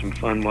want to have some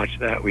fun, watch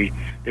that.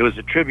 There was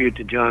a tribute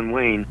to John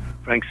Wayne.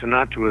 Frank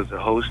Sinatra was the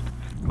host.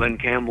 Glenn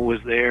Campbell was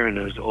there, and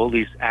there was all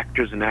these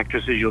actors and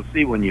actresses. You'll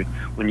see when you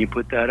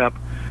put that up.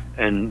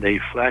 And they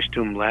flashed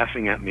to him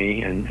laughing at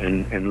me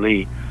and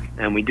Lee.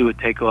 And we do a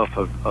takeoff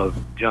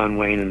of John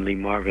Wayne and Lee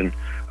Marvin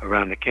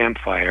around the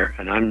campfire.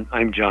 And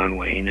I'm John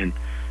Wayne, and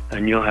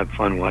you'll have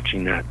fun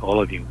watching that, all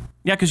of you.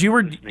 Yeah, because you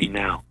were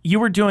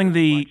doing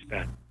the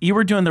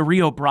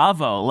Rio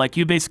Bravo. Like,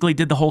 you basically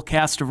did the whole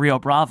cast of Rio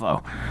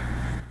Bravo.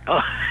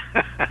 Oh,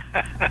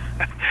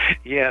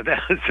 yeah,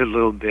 that was a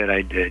little bit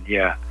I did.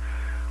 Yeah.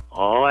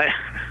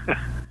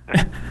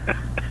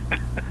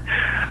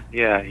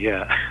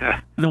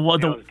 Yeah. The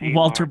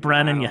Walter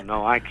Brennan. Yeah.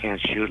 No, I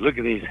can't shoot. Look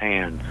at these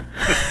hands.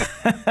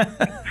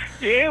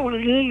 Yeah, well,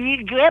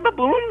 you grab a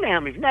broom now.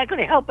 If you're not going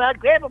to help out,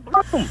 grab a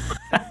broom.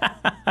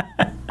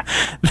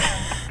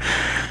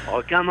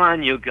 Oh, come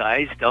on, you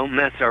guys! Don't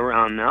mess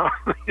around now.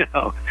 You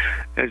know,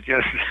 it's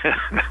just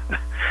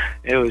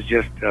it was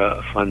just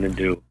fun to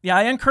do. Yeah,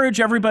 I encourage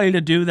everybody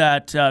to do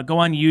that. Go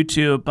on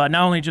YouTube, not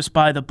only just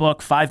buy the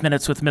book 5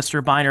 Minutes with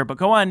Mr. Byner, but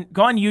go on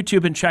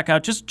YouTube and check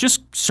out.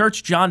 Just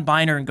search John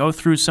Byner and go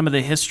through some of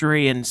the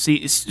history and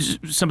see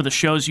some of the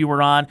shows you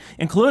were on,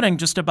 including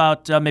just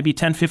about maybe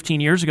 10, 15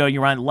 years ago,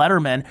 you were on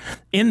Letterman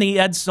in the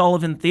Ed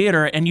Sullivan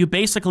Theater, and you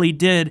basically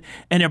did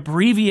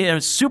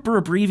a super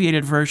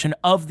abbreviated version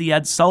of the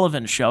Ed Sullivan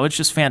Show. It's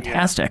just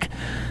fantastic.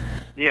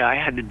 Yeah, I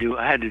had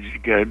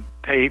to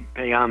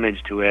pay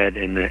homage to Ed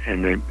and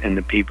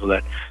the people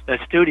that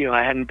studio.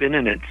 I hadn't been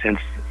in it since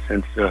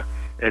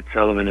Ed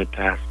Sullivan had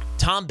passed.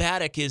 Tom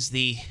Baddock is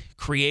the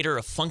creator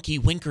of Funky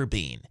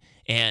Winkerbean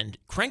and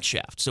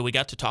Crankshaft, so we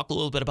got to talk a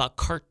little bit about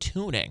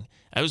cartooning.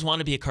 I always wanted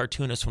to be a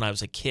cartoonist when I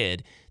was a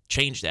kid.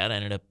 Changed that. I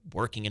ended up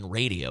working in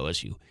radio,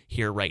 as you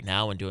hear right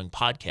now, and doing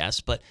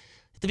podcasts. But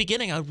at the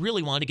beginning, I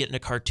really wanted to get into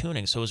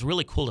cartooning, so it was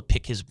really cool to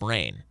pick his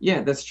brain.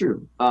 Yeah, that's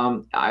true.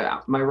 My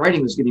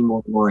writing was getting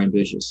more and more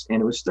ambitious,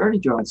 and it was starting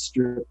to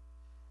outstrip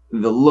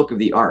the look of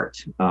the art.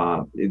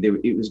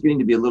 It was getting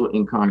to be a little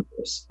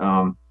incongruous.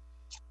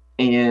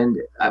 And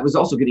I was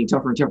also getting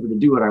tougher and tougher to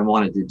do what I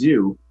wanted to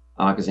do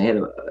because I had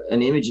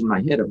an image in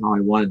my head of how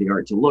I wanted the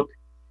art to look,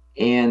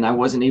 and I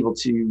wasn't able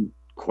to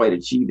quite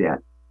achieve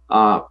that.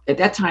 At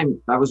that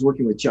time, I was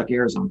working with Chuck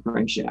Ayres on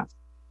Crankshaft.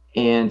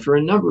 And for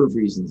a number of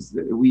reasons,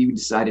 that's when we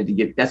decided to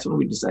get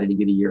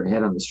a year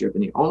ahead on the strip.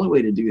 And the only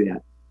way to do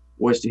that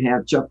was to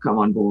have Chuck come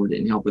on board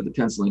and help with the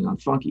penciling on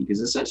Funky,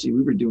 because essentially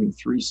we were doing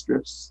 3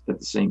 strips at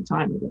the same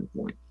time at that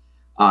point.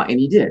 And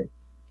he did.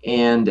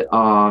 And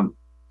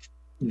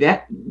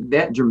that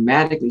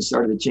dramatically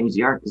started to change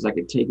the art because I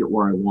could take it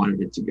where I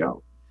wanted it to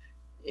go.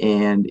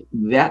 And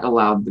that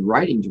allowed the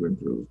writing to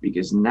improve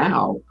because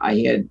now I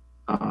had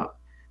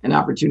an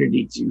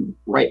opportunity to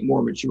write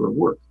more mature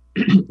work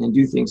and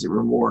do things that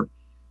were more,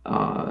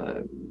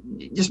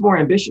 just more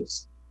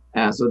ambitious.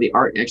 So the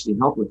art actually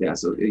helped with that.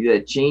 So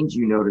that change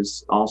you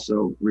notice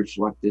also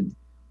reflected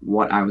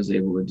what I was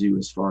able to do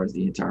as far as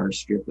the entire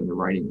script and the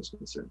writing was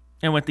concerned.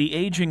 And with the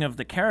aging of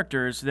the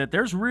characters, that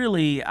there's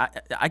really,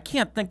 I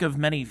can't think of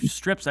many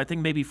strips. I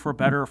think maybe For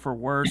Better or For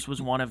Worse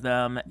was one of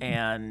them,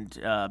 and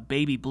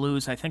Baby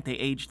Blues, I think they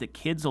aged the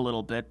kids a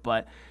little bit,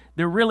 but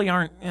there really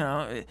aren't,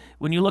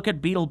 when you look at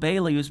Beetle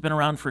Bailey, who's been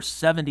around for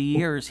 70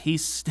 years,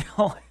 he's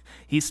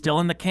still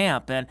in the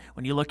camp. And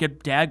when you look at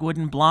Dagwood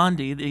and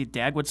Blondie,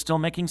 Dagwood's still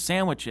making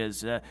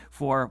sandwiches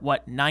for,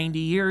 90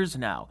 years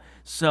now.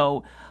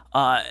 So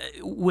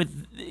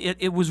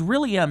it was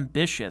really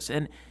ambitious.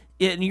 And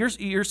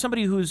you're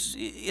somebody who's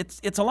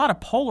it's a lot of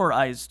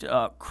polarized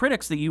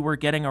critics that you were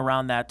getting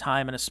around that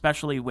time, and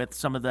especially with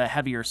some of the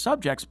heavier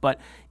subjects.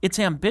 But it's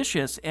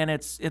ambitious, and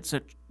it's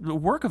the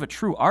work of a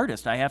true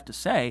artist, I have to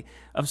say,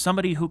 of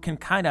somebody who can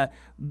kind of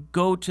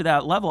go to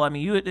that level. I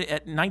mean, you at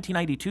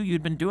 1992,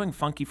 you'd been doing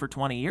Funky for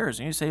 20 years,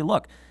 and you say,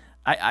 look,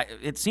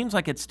 it seems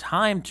like it's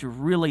time to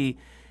really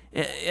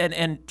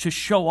and to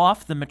show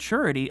off the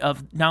maturity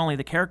of not only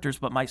the characters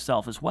but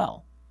myself as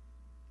well.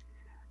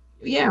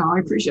 Yeah, I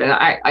appreciate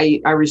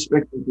it. I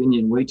respect the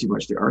opinion way too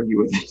much to argue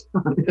with it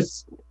on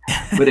this.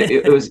 But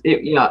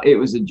it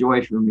was a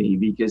joy for me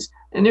because,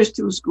 and there's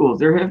two schools.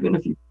 There have been a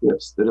few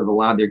scripts that have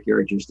allowed their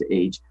characters to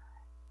age.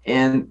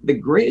 And the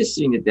greatest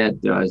thing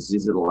that does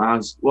is it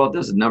allows, well, it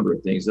does a number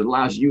of things. It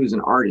allows you as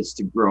an artist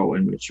to grow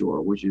and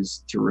mature, which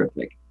is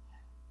terrific.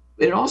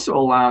 It also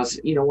allows,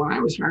 when I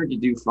was hired to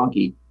do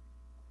Funky,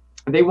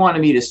 they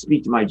wanted me to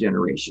speak to my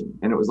generation.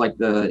 And it was like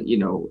the,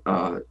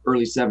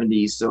 early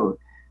 70s. So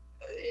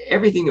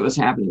everything that was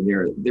happening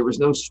there was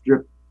no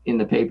strip in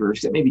the paper,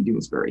 except maybe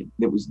Doonesbury,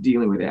 that was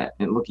dealing with that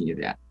and looking at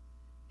that.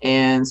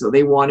 And so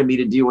they wanted me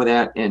to deal with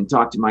that and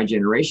talk to my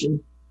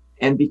generation.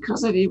 And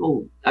because I've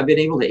been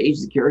able to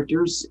age the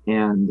characters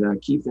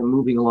and keep them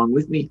moving along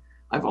with me,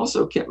 I've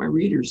also kept my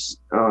readers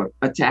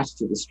attached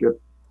to the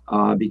strip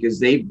because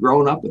they've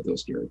grown up with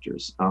those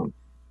characters.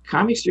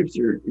 Comic strips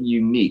are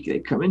unique. They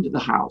come into the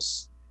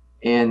house,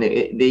 and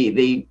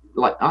they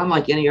like,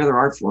 unlike any other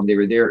art form, they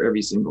were there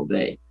every single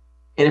day.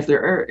 And if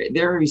they're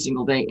there every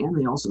single day, and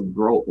they also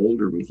grow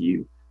older with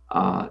you,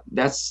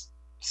 that's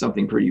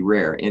something pretty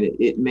rare, and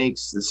it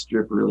makes the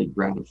strip really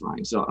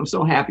gratifying. So I'm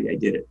so happy I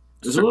did it.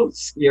 It was a little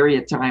scary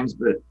at times,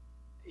 but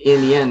in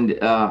the end,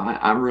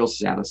 I'm real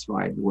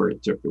satisfied where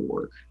it took the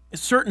work.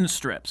 Certain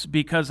strips,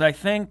 because I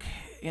think,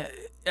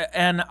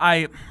 and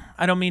I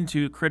don't mean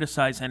to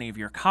criticize any of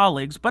your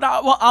colleagues, but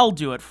I'll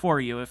do it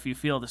for you if you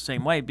feel the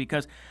same way,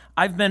 because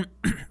I've been,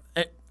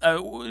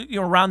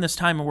 around this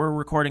time, and we're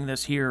recording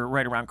this here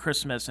right around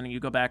Christmas, and you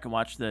go back and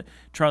watch the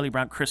Charlie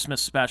Brown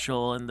Christmas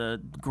special and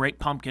the Great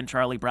Pumpkin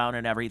Charlie Brown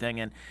and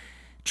everything, and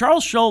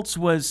Charles Schulz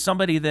was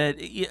somebody that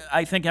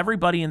I think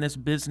everybody in this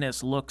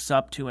business looks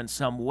up to in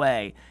some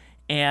way.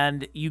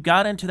 And you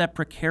got into that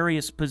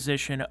precarious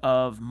position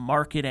of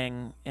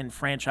marketing and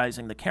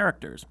franchising the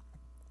characters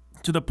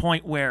to the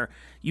point where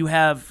you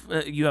have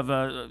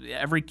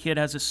every kid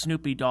has a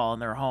Snoopy doll in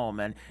their home,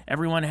 and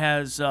everyone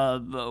has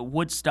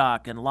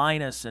Woodstock and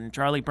Linus and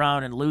Charlie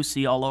Brown and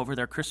Lucy all over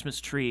their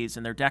Christmas trees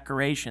and their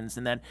decorations.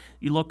 And then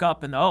you look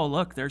up and, oh,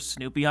 look, there's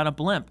Snoopy on a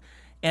blimp.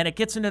 And it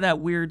gets into that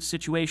weird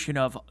situation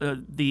of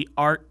the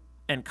art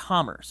and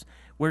commerce,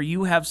 where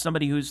you have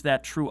somebody who's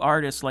that true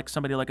artist, like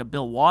somebody like a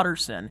Bill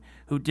Watterson,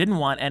 who didn't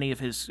want any of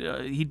his,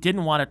 he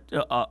didn't want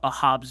a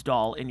Hobbs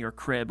doll in your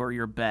crib or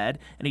your bed,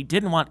 and he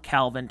didn't want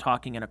Calvin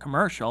talking in a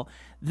commercial.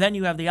 Then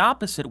you have the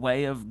opposite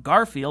way of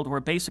Garfield,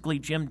 where basically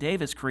Jim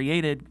Davis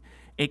created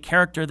a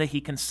character that he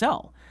can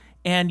sell.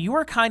 And you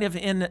are kind of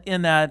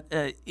in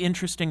that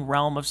interesting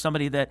realm of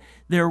somebody that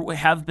there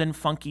have been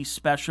Funky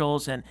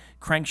specials and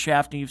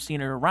Crankshaft, and you've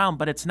seen it around,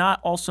 but it's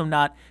not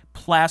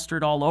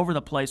plastered all over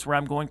the place where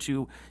I'm going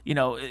to,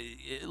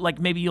 like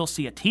maybe you'll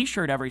see a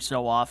T-shirt every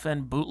so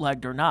often,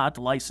 bootlegged or not,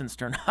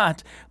 licensed or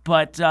not,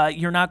 but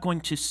you're not going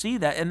to see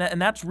that.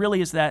 And that's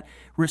really is that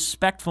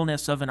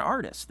respectfulness of an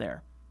artist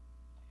there.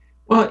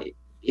 Well,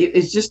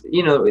 it's just,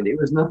 it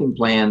was nothing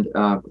planned.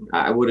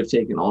 I would have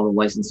taken all the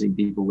licensing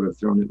people would have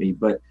thrown at me,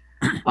 but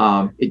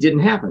it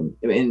didn't happen.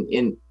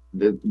 And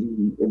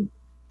the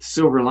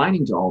silver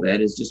lining to all that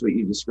is just what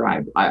you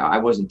described. I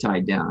wasn't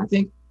tied down. I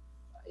think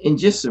in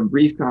just some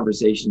brief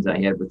conversations I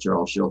had with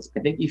Charles Schulz,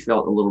 I think he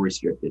felt a little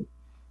restricted,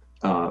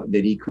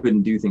 that he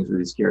couldn't do things with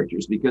his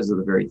characters because of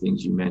the very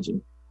things you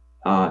mentioned.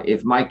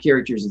 If my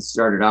characters had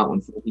started out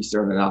when Funky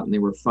started out and they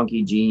were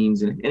funky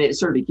jeans and it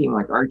sort of became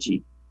like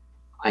Archie,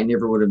 I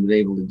never would have been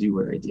able to do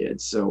what I did.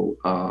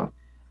 So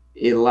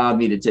it allowed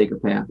me to take a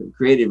path that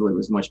creatively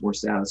was much more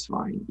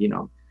satisfying,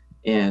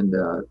 and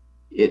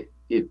it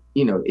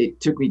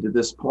took me to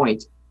this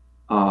point,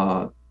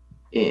 and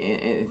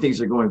things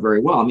are going very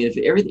well. I mean,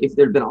 if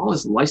there had been all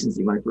this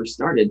licensing when I first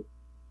started,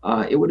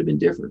 it would have been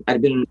different. I'd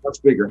have been in a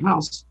much bigger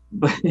house,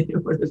 but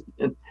it would have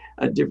been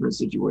a different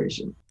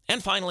situation.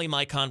 And finally,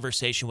 my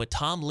conversation with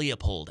Tom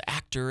Leopold,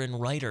 actor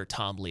and writer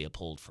Tom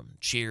Leopold from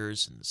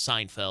Cheers and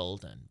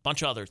Seinfeld and a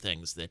bunch of other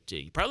things that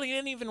you probably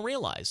didn't even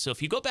realize. So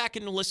if you go back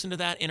and listen to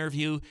that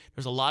interview,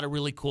 there's a lot of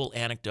really cool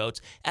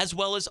anecdotes, as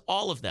well as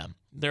all of them.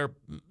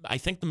 I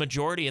think the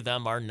majority of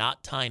them are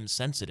not time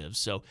sensitive,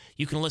 so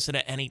you can listen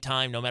at any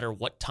time, no matter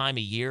what time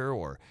of year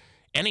or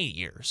any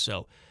year.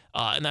 So,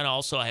 and then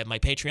also I have my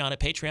Patreon at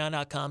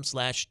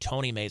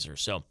patreon.com/Tony Mazur.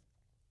 So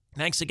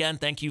thanks again.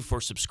 Thank you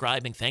for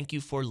subscribing. Thank you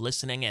for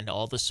listening and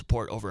all the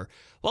support over,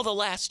 the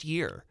last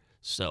year.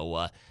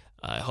 So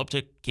I hope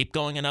to keep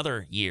going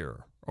another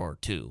year or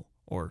 2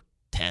 or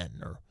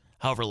 10 or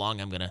however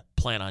long I'm going to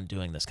plan on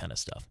doing this kind of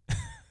stuff.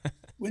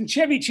 When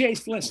Chevy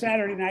Chase left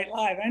Saturday Night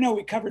Live, I know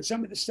we covered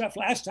some of this stuff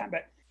last time,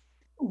 but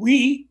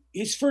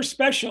his first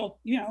special,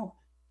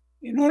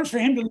 in order for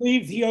him to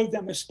leave, he owed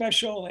them a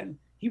special, and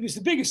he was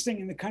the biggest thing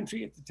in the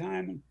country at the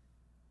time.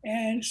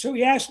 And so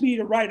he asked me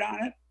to write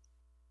on it.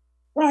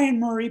 Brian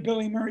Murray,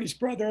 Billy Murray's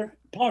brother,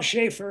 Paul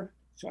Schaefer.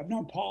 So I've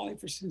known Paul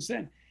ever since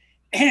then.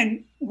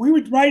 And we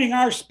were writing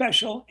our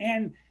special,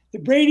 and the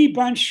Brady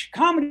Bunch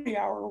Comedy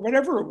Hour, or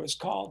whatever it was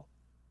called,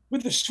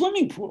 with the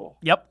swimming pool.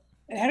 Yep.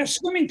 It had a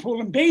swimming pool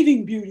and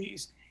bathing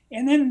beauties.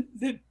 And then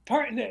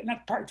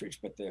not Partridge,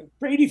 but the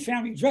Brady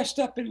family dressed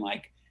up in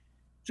like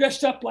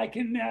dressed up like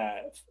in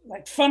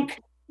like funk,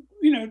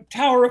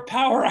 Tower of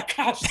Power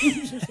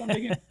costumes or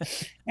something.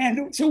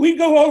 And so we'd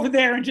go over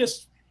there and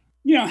just,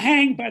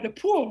 hang by the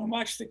pool and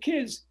watch the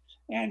kids.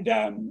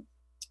 And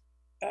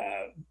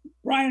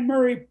Brian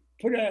Murray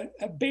put a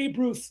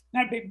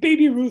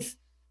Baby Ruth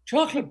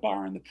chocolate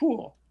bar in the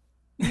pool,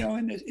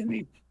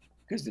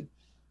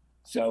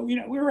 so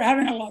we were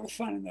having a lot of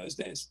fun in those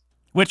days.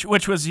 Which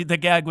was the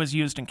gag was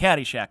used in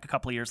Caddyshack a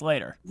couple of years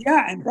later.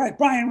 Yeah, and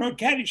Brian wrote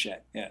Caddyshack.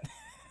 Yeah.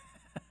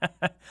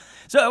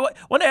 So I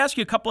want to ask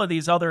you a couple of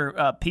these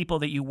other people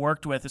that you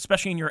worked with,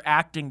 especially in your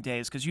acting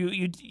days, because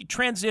you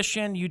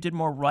transitioned, you did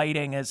more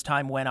writing as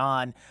time went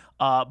on,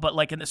 but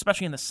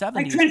especially in the 70s.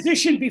 I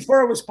transitioned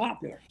before it was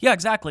popular. Yeah,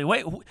 exactly.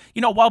 Wait,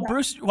 while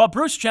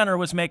Bruce Jenner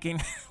was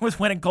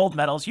winning gold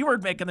medals, you were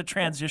making the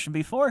transition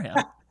before him.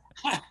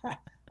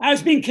 I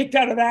was being kicked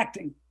out of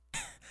acting.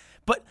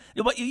 But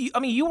you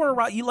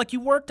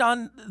worked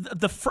on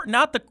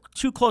not the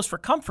Too Close for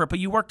Comfort, but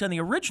you worked on the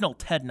original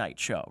Ted Knight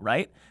show,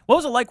 right? What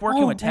was it like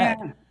working with Ted?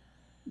 Man.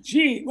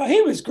 Gee, well,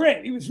 he was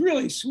great. He was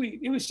really sweet.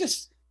 It was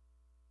just,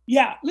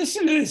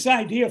 listen to this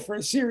idea for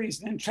a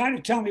series and try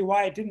to tell me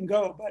why it didn't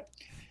go. But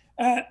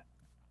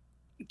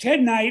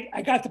Ted Knight,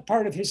 I got the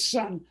part of his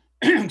son.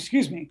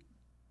 Excuse me.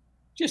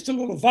 Just a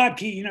little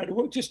vodka,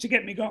 just to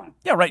get me going.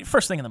 Yeah, right.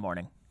 First thing in the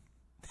morning.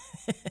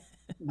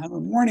 I'm a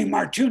morning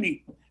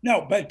martini.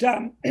 No, but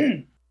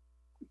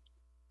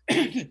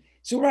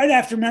so right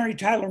after Mary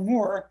Tyler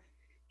Moore,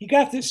 he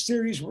got this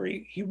series where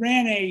he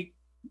ran a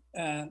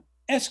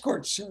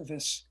escort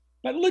service,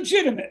 but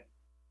legitimate,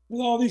 with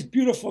all these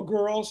beautiful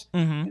girls,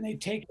 and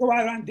they go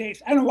out on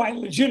dates. I don't know why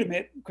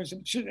legitimate, because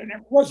I'm sure it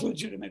never was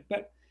legitimate,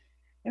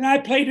 and I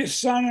played his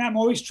son, and I'm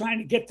always trying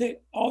to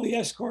get all the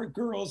escort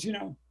girls,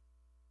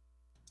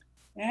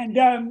 and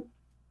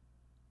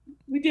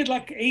we did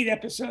like 8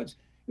 episodes.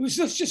 It was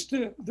just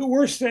the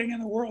worst thing in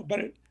the world, but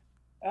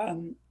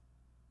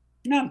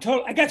now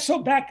I got so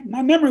back,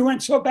 my memory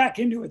went so back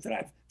into it that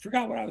I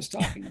forgot what I was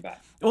talking about.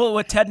 Well,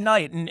 with Ted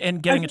Knight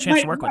and getting a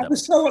chance to work with him. I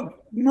was so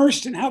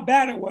immersed in how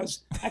bad it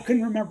was, I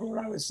couldn't remember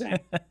what I was saying.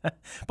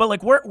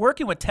 But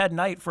working with Ted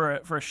Knight for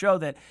a show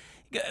that,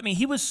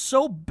 he was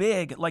so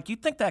big.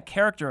 You'd think that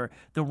character,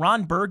 the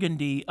Ron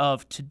Burgundy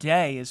of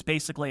today, is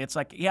basically, it's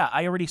like,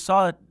 I already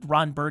saw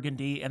Ron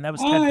Burgundy, and that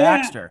was Ted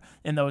Baxter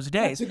in those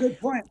days. That's a good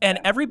point. And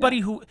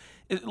everybody who,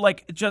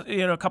 just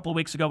a couple of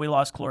weeks ago, we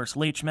lost Cloris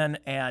Leachman,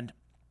 and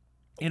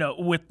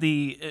with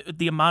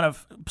the amount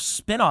of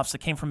spinoffs that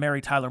came from Mary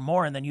Tyler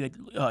Moore, and then you had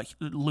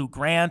Lou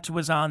Grant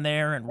was on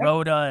there, and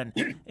Rhoda,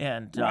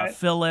 and Right.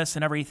 Phyllis,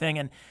 and everything,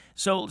 and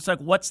so it's like,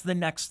 what's the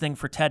next thing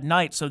for Ted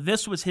Knight? So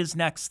this was his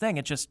next thing.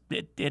 It just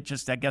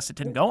I guess it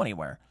didn't go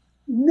anywhere.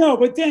 No,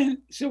 but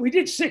then, so we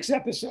did 6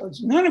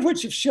 episodes, none of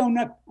which have shown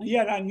up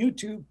yet on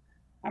YouTube,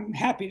 I'm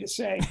happy to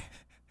say.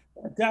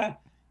 But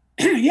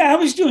I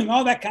was doing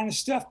all that kind of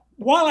stuff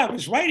while I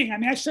was writing.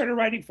 I started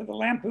writing for the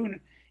Lampoon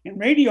and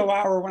Radio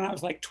Hour when I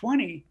was like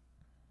 20.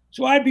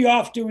 So I'd be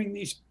off doing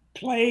these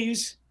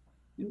plays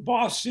in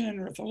Boston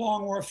or at the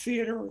Long Wharf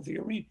Theater or the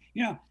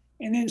Arena,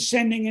 and then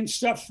sending in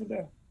stuff for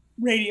the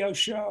radio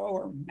show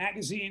or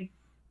magazine.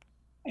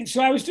 And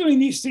so I was doing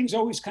these things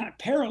always kind of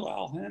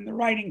parallel, and then the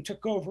writing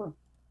took over.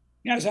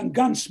 I was on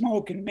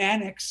Gunsmoke and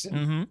Mannix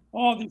and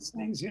all these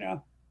things,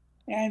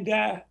 and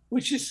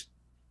which is,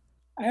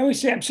 I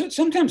always say,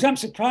 sometimes I'm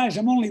surprised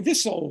I'm only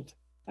this old.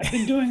 I've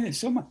been doing this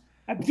so much.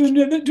 I've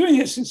been doing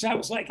this since I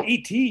was like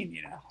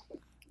 18,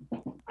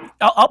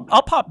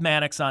 I'll pop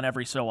Mannix on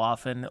every so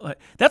often.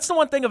 That's the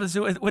one thing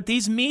with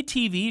these Me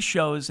TV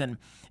shows and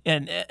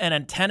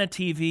Antenna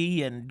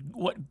TV, and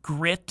what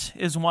Grit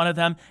is one of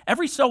them.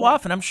 Every so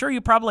often, I'm sure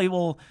you probably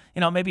will,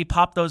 maybe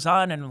pop those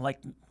on and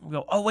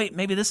go, oh wait,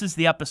 maybe this is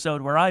the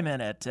episode where I'm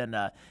in it, and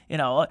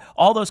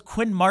all those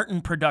Quinn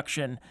Martin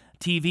production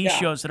TV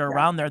shows that are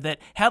around there that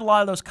had a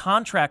lot of those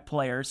contract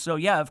players. So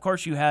of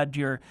course you had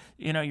your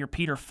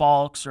Peter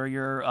Falks or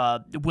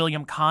your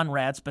William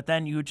Conrads, but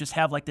then you would just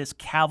have this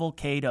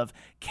cavalcade of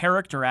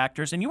character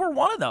actors, and you were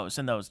one of those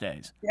in those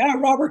days. Yeah,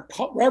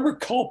 Robert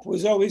Culp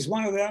was always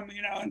one of them,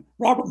 and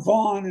Robert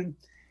Vaughn, and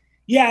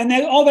and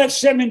then all that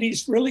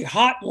 70s really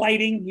hot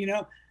lighting,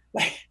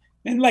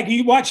 and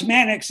you watch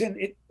Mannix, and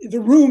the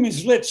room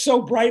is lit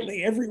so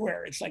brightly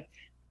everywhere. It's like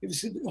it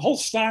was the whole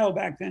style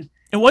back then.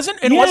 It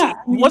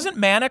wasn't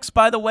Mannix,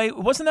 by the way.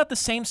 Wasn't that the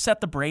same set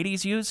the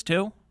Bradys used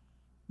too?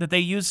 That they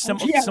used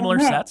similar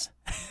sets.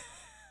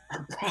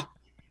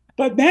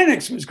 But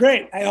Mannix was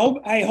great. I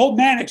hold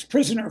Mannix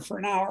prisoner for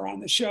an hour on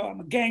the show. I'm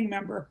a gang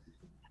member.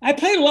 I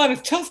played a lot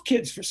of tough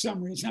kids for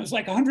some reason. I was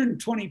like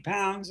 120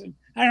 pounds, and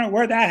I don't know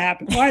why that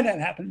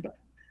happened,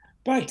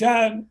 but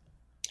and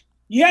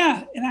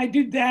I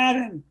did that,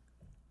 and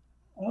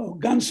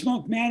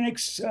Gunsmoke,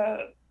 Mannix,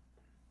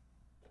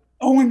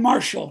 Owen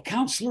Marshall,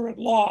 counselor at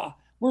law,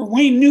 where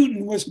Wayne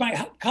Newton was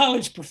my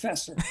college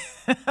professor.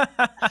 Give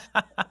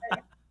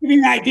you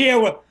an idea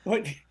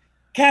what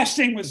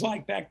casting was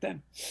like back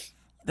then.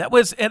 That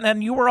was, and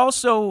then you were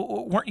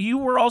also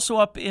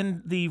up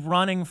in the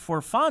running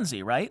for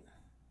Fonzie, right?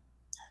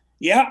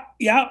 Yeah.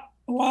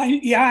 Well,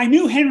 I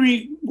knew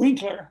Henry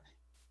Winkler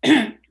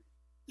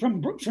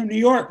from New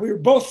York. We were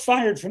both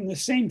fired from the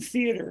same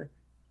theater.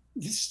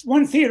 This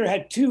one theater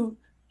had two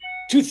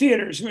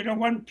theaters.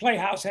 One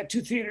playhouse had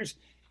two theaters,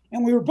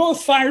 and we were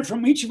both fired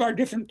from each of our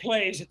different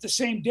plays at the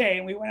same day.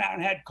 And we went out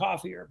and had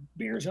coffee or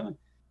beer or something.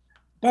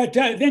 But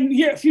then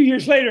a few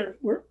years later,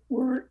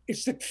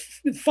 it's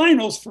the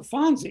finals for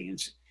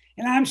Fonzie,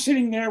 and I'm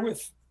sitting there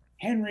with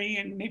Henry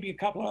and maybe a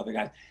couple of other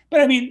guys.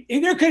 But I mean,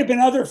 there could have been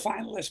other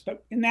finalists,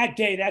 but in that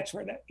day, that's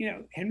where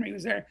Henry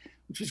was there,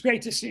 which was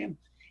great to see him.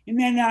 And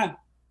then,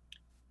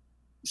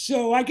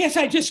 so I guess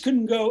I just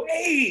couldn't go,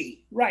 hey,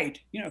 right,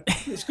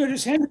 as good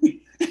as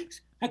Henry.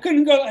 I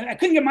couldn't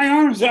get my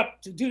arms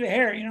up to do the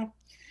hair,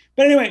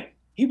 But anyway,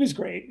 he was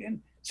great.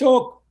 And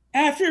so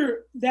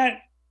after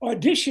that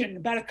audition,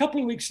 about a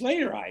couple of weeks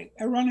later, I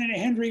run into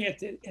Henry at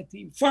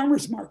the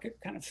farmer's market,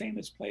 kind of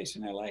famous place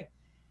in LA.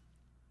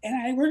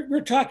 And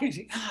we're talking,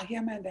 saying, yeah,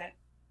 man,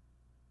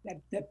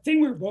 that thing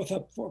we were both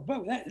up for,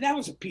 but that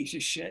was a piece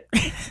of shit.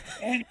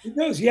 And he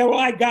goes, yeah, well,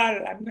 I got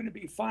it. I'm going to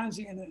be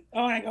Fonzie. And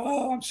I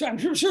go, I'm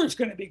sure it's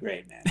going to be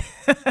great, man.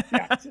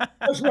 Yeah,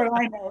 that's what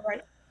I know,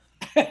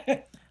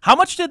 right? How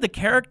much did the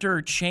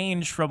character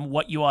change from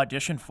what you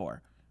auditioned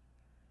for?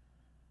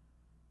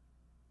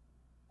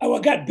 Oh,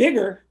 it got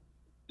bigger,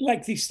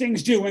 like these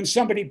things do when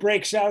somebody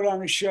breaks out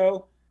on a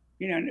show.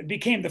 And it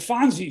became the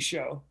Fonzie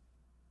show.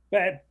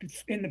 But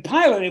in the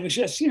pilot, it was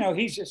just,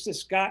 he's just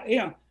this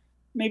guy,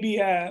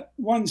 maybe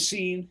one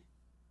scene,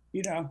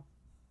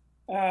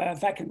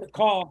 if I can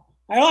recall.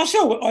 I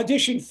also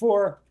auditioned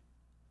for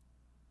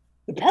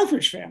the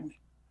Partridge Family.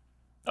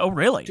 Oh,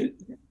 really?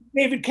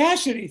 David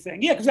Cassidy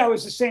thing. Yeah, because I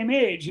was the same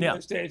age in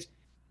those days.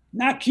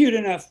 Not cute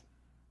enough.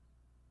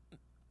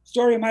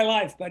 Story of my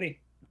life, buddy.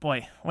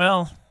 Boy,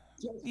 well,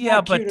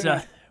 yeah,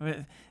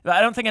 but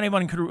I don't think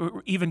anyone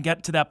could even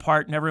get to that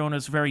part, and everyone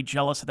was very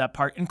jealous of that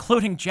part,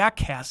 including Jack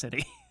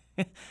Cassidy.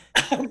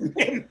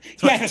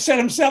 Yeah, set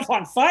himself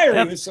on fire.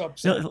 He was so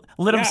upset.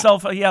 Lit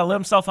himself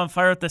on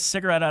fire with a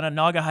cigarette on a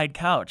Naugahyde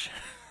couch.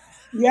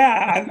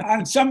 Yeah,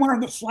 on somewhere in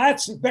the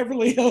flats of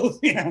Beverly Hills.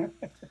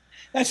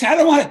 That's I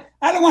don't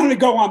want to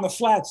go on the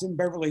flats in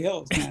Beverly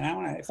Hills,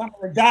 man. If I'm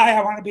going to die,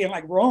 I want to be in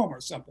like Rome or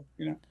something.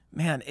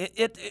 Man,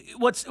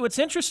 what's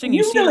interesting.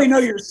 You really know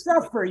your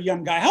stuff for a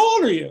young guy. How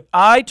old are you?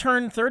 I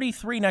turn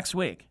 33 next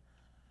week.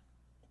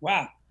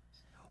 Wow.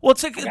 Well,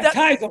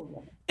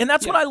 and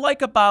that's what I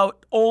like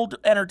about old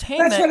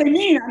entertainment. That's what I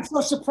mean. I'm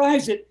so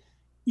surprised that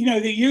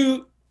that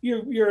you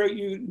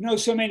know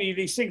so many of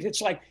these things.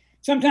 It's like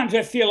sometimes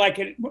I feel like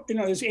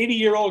there's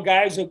 80-year-old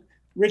guys,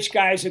 rich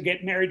guys who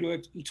get married to a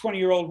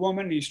 20-year-old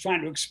woman. And he's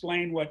trying to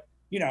explain what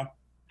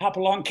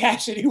Hopalong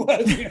Cassidy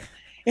was.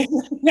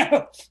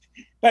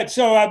 But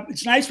so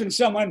it's nice when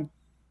someone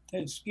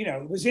is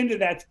was into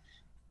that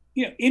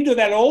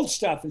old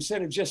stuff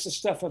instead of just the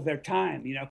stuff of their time.